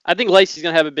Lacy. I think Lacy's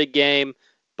going to have a big game,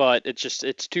 but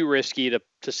it's too risky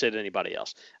to sit anybody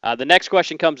else. The next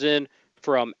question comes in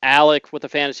from Alec with a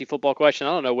fantasy football question.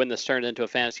 I don't know when this turned into a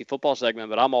fantasy football segment,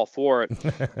 but I'm all for it.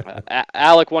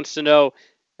 Alec wants to know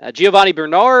Giovanni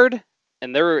Bernard,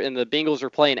 and the Bengals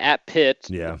are playing at Pitt.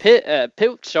 Yeah.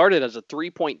 Pitt started as a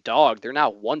 3-point dog. They're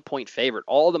now 1-point favorite.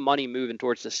 All the money moving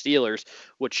towards the Steelers,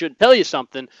 which should tell you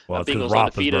something. Well, it's because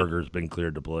Roethlisberger's been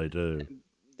cleared to play too.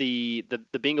 The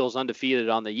Bengals undefeated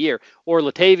on the year. Or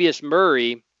Latavius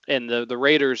Murray and the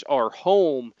Raiders are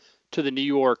home to the New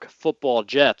York Football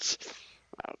Jets.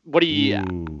 What do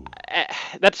you?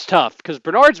 That's tough because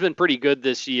Bernard's been pretty good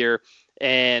this year.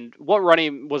 And what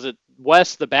running was it?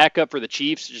 West, the backup for the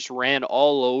Chiefs, just ran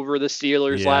all over the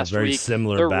Steelers last very week.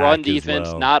 Similar Their run defense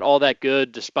well. Not all that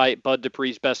good, despite Bud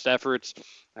Dupree's best efforts.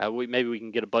 Maybe we can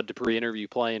get a Bud Dupree interview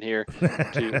playing here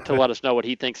to let us know what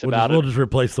he thinks about it. We'll just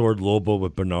replace the word Louisville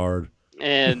with Bernard.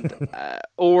 And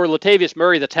or Latavius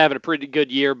Murray, that's having a pretty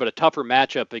good year, but a tougher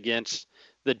matchup against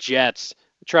the Jets.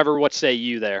 Trevor, what say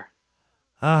you there?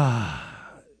 That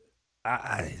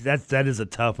is a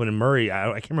tough one. And Murray,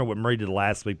 I can't remember what Murray did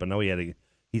last week, but I know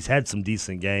he's had some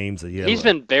decent games. He's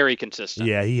been very consistent.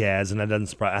 Yeah, he has, and that doesn't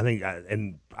surprise. I think,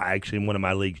 I actually in one of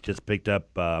my leagues just picked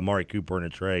up Amari Cooper in a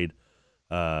trade,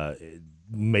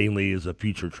 mainly as a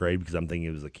future trade because I'm thinking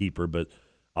it was a keeper, but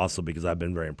also because I've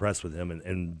been very impressed with him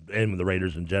and with the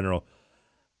Raiders in general.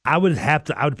 I would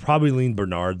probably lean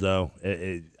Bernard though.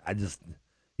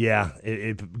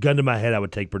 If gun to my head, I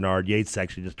would take Bernard. Yates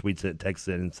actually just tweets it, texts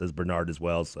it, and says Bernard as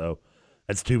well. So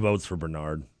that's 2 votes for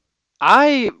Bernard.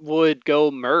 I would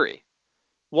go Murray.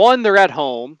 One, they're at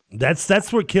home. That's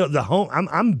what killed the home.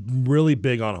 I'm really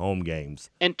big on home games.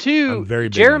 And two, I'm very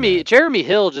big Jeremy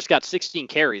Hill just got 16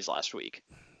 carries last week.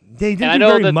 They didn't do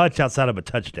very much outside of a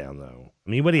touchdown, though. I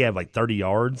mean, what did he have, like 30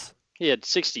 yards? He had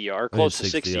 60 yards, close to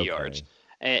 60 yards.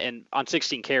 And on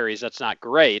 16 carries, that's not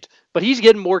great. But he's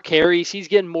getting more carries. He's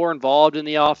getting more involved in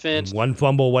the offense. One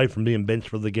fumble away from being benched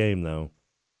for the game, though.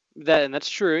 That's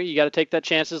true. You got to take that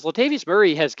chances. Latavius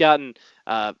Murray has gotten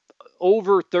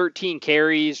over 13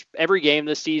 carries every game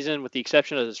this season, with the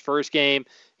exception of his first game.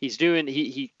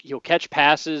 He'll catch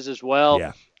passes as well.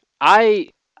 Yeah.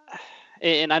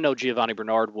 And I know Giovanni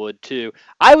Bernard would too.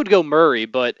 I would go Murray,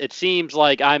 but it seems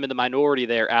like I'm in the minority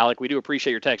there, Alec. We do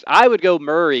appreciate your text. I would go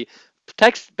Murray.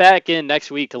 Text back in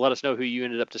next week to let us know who you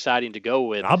ended up deciding to go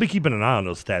with. I'll be keeping an eye on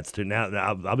those stats too. Now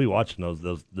I'll be watching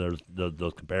those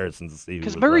comparisons to see who.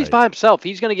 Because Murray's by himself,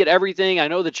 he's going to get everything. I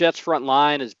know the Jets' front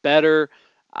line is better,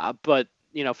 but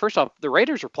first off, the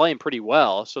Raiders are playing pretty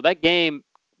well, so that game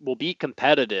will be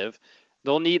competitive.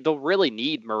 They'll really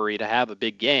need Murray to have a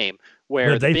big game.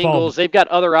 Where But the if they Bengals, fall- they've got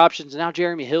other options. Now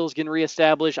Jeremy Hill's getting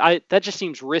reestablished. That just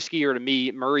seems riskier to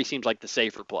me. Murray seems like the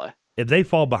safer play. If they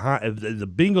fall behind, if the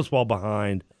Bengals fall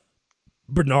behind,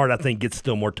 Bernard, I think, gets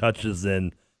still more touches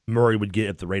than Murray would get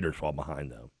if the Raiders fall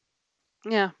behind, though.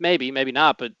 Yeah, maybe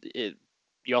not. But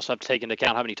you also have to take into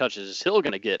account how many touches is Hill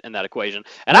going to get in that equation.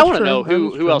 And I That's want to true. know That is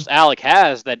who true. else Alec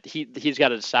has that he's got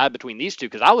to decide between these two,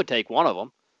 because I would take one of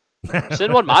them.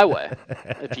 Send one my way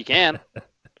if you can.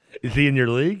 Is he in your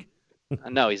league?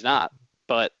 No, he's not.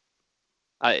 But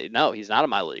no, he's not in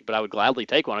my league. But I would gladly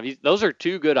take one of these. Those are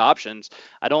two good options.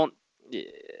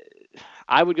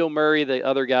 I would go Murray. The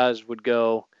other guys would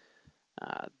go.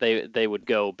 They would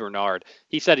go Bernard.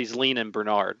 He said he's leaning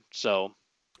Bernard. So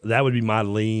That would be my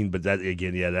lean, but that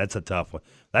again, yeah, that's a tough one.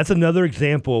 That's another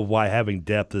example of why having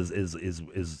depth is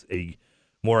a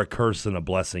more a curse than a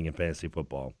blessing in fantasy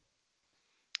football.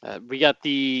 we got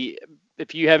the.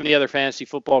 If you have any other fantasy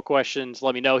football questions,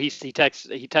 let me know. He texts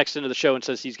into the show and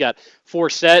says he's got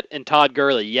Forsett and Todd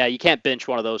Gurley. Yeah, you can't bench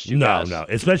one of those two guys. No,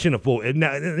 especially in a full.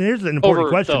 Now, here's an important Over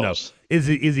question those. though: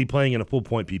 is he playing in a full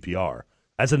point PPR?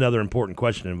 That's another important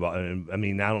question. I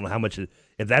mean, I don't know how much.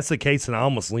 If that's the case, then I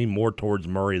almost lean more towards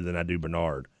Murray than I do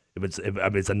Bernard. If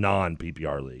it's a non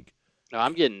PPR league. No,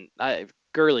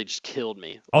 Gurley just killed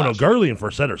me. Oh no, last week. Gurley and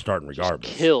Forsett are starting Just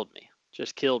regardless. killed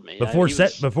me. Before He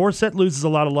was- Set loses a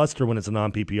lot of luster when it's a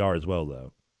non PPR as well,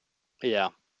 though. Yeah.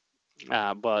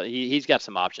 But he's got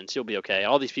some options. He'll be okay.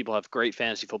 All these people have great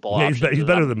fantasy football Yeah, options. he's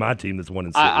better than my team that's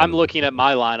 1-6. I'm looking at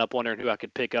my lineup, wondering who I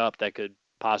could pick up that could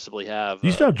possibly have.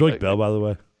 You still have Joyke Bell, by the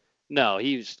way. No,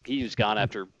 he was gone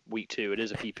after week 2. It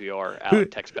is a PPR. Alec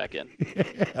text back in.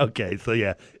 Okay, so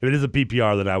yeah, if it is a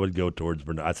PPR, then I would go towards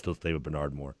Bernard. I'd still stay with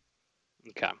Bernard more.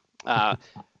 Okay.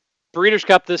 Breeders'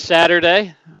 Cup this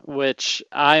Saturday, which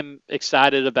I'm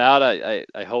excited about.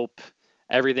 I hope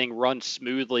everything runs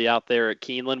smoothly out there at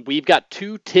Keeneland. We've got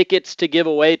 2 tickets to give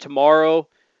away tomorrow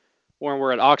when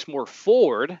we're at Oxmoor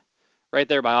Ford, right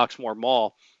there by Oxmoor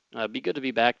Mall. It'd be good to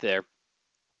be back there.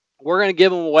 We're going to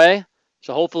give them away,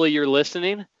 so hopefully you're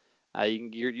listening. You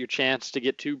can get your chance to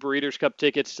get 2 Breeders' Cup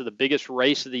tickets to the biggest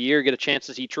race of the year. Get a chance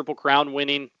to see Triple Crown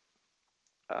winning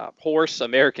horse,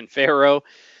 American Pharaoh.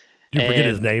 Did you forget And-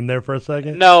 his name there for a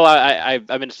second? No, I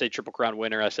meant to say Triple Crown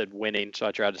winner. I said winning, so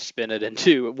I tried to spin it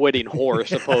into winning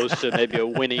horse opposed to maybe a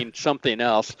winning something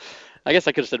else. I guess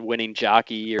I could have said winning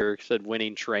jockey or said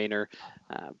winning trainer.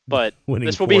 But Winning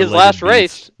this will be his four-legged last beast.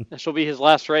 race. This will be his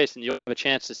last race, and you'll have a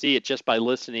chance to see it just by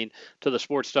listening to the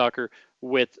Sports Talker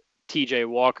with TJ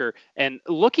Walker. And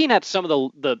looking at some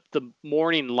of the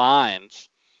morning lines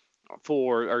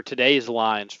or today's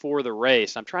lines for the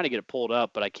race, I'm trying to get it pulled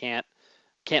up, but I can't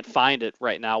find it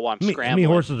right now while I'm How many scrambling.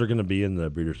 horses are going to be in the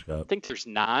Breeders' Cup? I think there's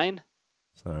 9,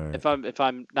 Sorry, if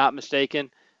I'm not mistaken.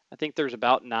 I think there's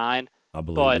about 9. I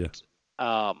believe you.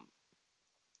 But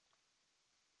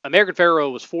American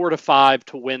Pharaoh was 4-5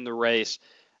 to win the race.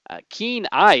 Keen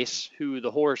Ice, who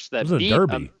the horse that It was a beat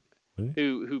derby.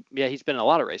 he's been in a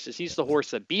lot of races. He's the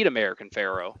horse that beat American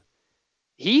Pharaoh.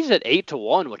 He's at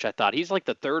 8-1, which I thought he's like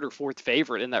the 3rd or 4th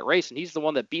favorite in that race, and he's the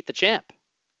one that beat the champ.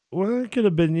 Well, it could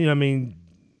have been.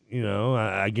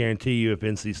 I guarantee you, if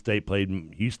NC State played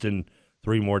Houston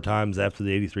 3 more times after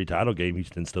the '83 title game,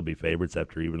 Houston still be favorites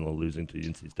after even losing to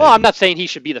NC State. Well, I'm not saying he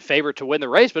should be the favorite to win the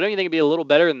race, but don't you think it'd be a little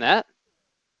better than that?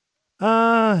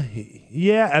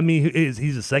 Yeah. I mean,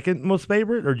 he's the second most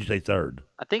favorite, or did you say third?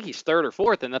 I think he's 3rd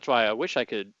or 4th, and that's why I wish I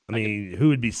could. I mean, who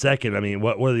would be second? I mean,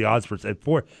 what are the odds for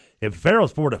if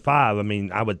Farrell's 4-5? I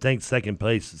mean, I would think second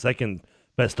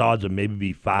best odds would maybe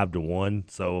be 5-1.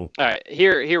 So All right,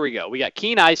 here we go. We got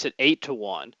Keen Ice at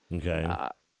 8-1. okay,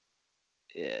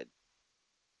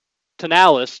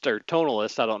 Tonalist or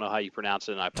Tonalist, I don't know how you pronounce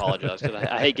it, and I apologize because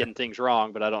I hate getting things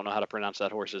wrong, but I don't know how to pronounce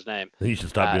that horse's name. you should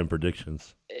stop doing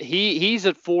predictions. He's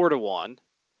at 4-1,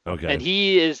 Okay, and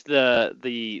he is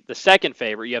the second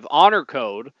favorite. You have Honor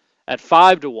Code at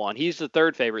 5-1. He's the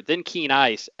 3rd favorite. Then Keen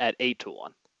Ice at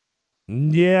 8-1.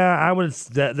 yeah, I would.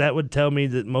 That would tell me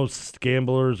that most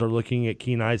gamblers are looking at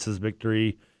Keen Ice's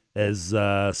victory as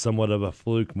somewhat of a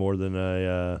fluke more than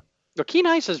a. But Keen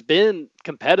Ice has been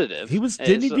competitive.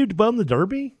 Didn't he do well in the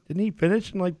Derby? Didn't he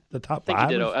finish in like the top I think 5?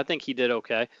 he did. I think he did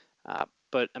okay.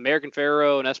 But American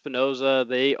Pharaoh and Espinoza,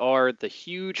 they are the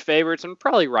huge favorites, and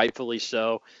probably rightfully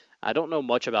so. I don't know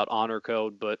much about Honor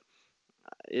Code, but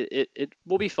it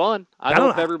will be fun. I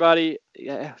hope everybody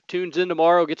tunes in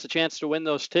tomorrow, gets a chance to win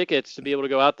those tickets to be able to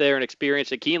go out there and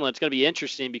experience at Keeneland. It's going to be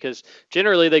interesting because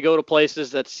generally they go to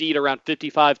places that seat around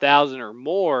 55,000 or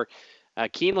more.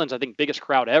 Keeneland's, I think, biggest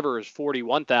crowd ever is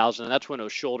 41,000, and that's when it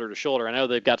was shoulder to shoulder. I know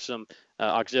they've got some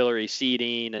auxiliary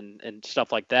seating and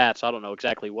stuff like that. So I don't know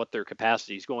exactly what their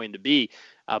capacity is going to be,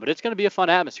 but it's going to be a fun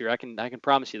atmosphere. I can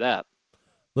promise you that.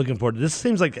 Looking forward to this.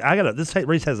 Seems like this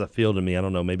race has a feel to me. I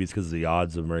don't know. Maybe it's because of the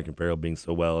odds of American Apparel being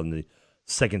so well in the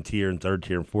second tier and third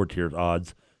tier and fourth tier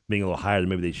odds being a little higher than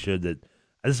maybe they should. That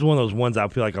this is one of those ones I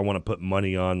feel like I want to put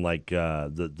money on, like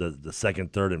the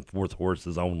second, third, and fourth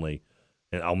horses only,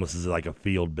 and almost as like a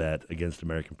field bet against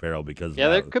American Apparel because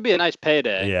there could be a nice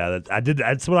payday. Yeah,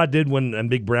 that's what I did when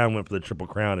Big Brown went for the Triple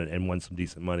Crown and won some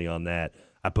decent money on that.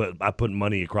 I put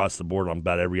money across the board on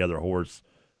about every other horse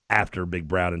after Big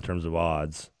Brown in terms of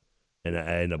odds, and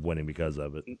I ended up winning because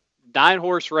of it.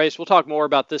 9-horse race. We'll talk more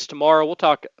about this tomorrow. We'll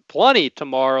talk plenty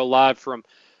tomorrow live from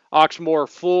Oxmoor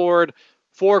Ford.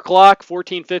 4 o'clock,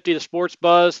 1450 The Sports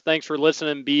Buzz. Thanks for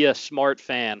listening. Be a smart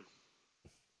fan.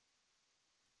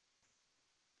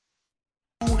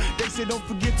 They say don't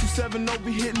forget 270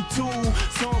 be hitting 2.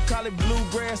 Some call it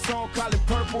bluegrass, some call it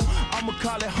purple. I'ma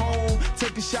call it home.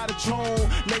 Take a shot of Tron.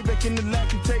 Lay back in the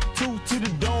lap and take 2 to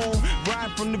the dome.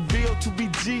 Ride from the Ville to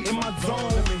BG in my zone.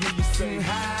 Let me hear you say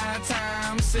high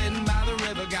time, sitting by the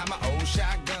river. Got my old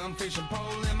shotgun, fishing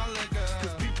pole in my liquor.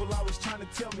 Cause people always trying to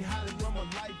tell me how to run my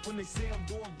life when they say I'm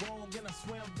doing wrong and I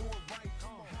swear I'm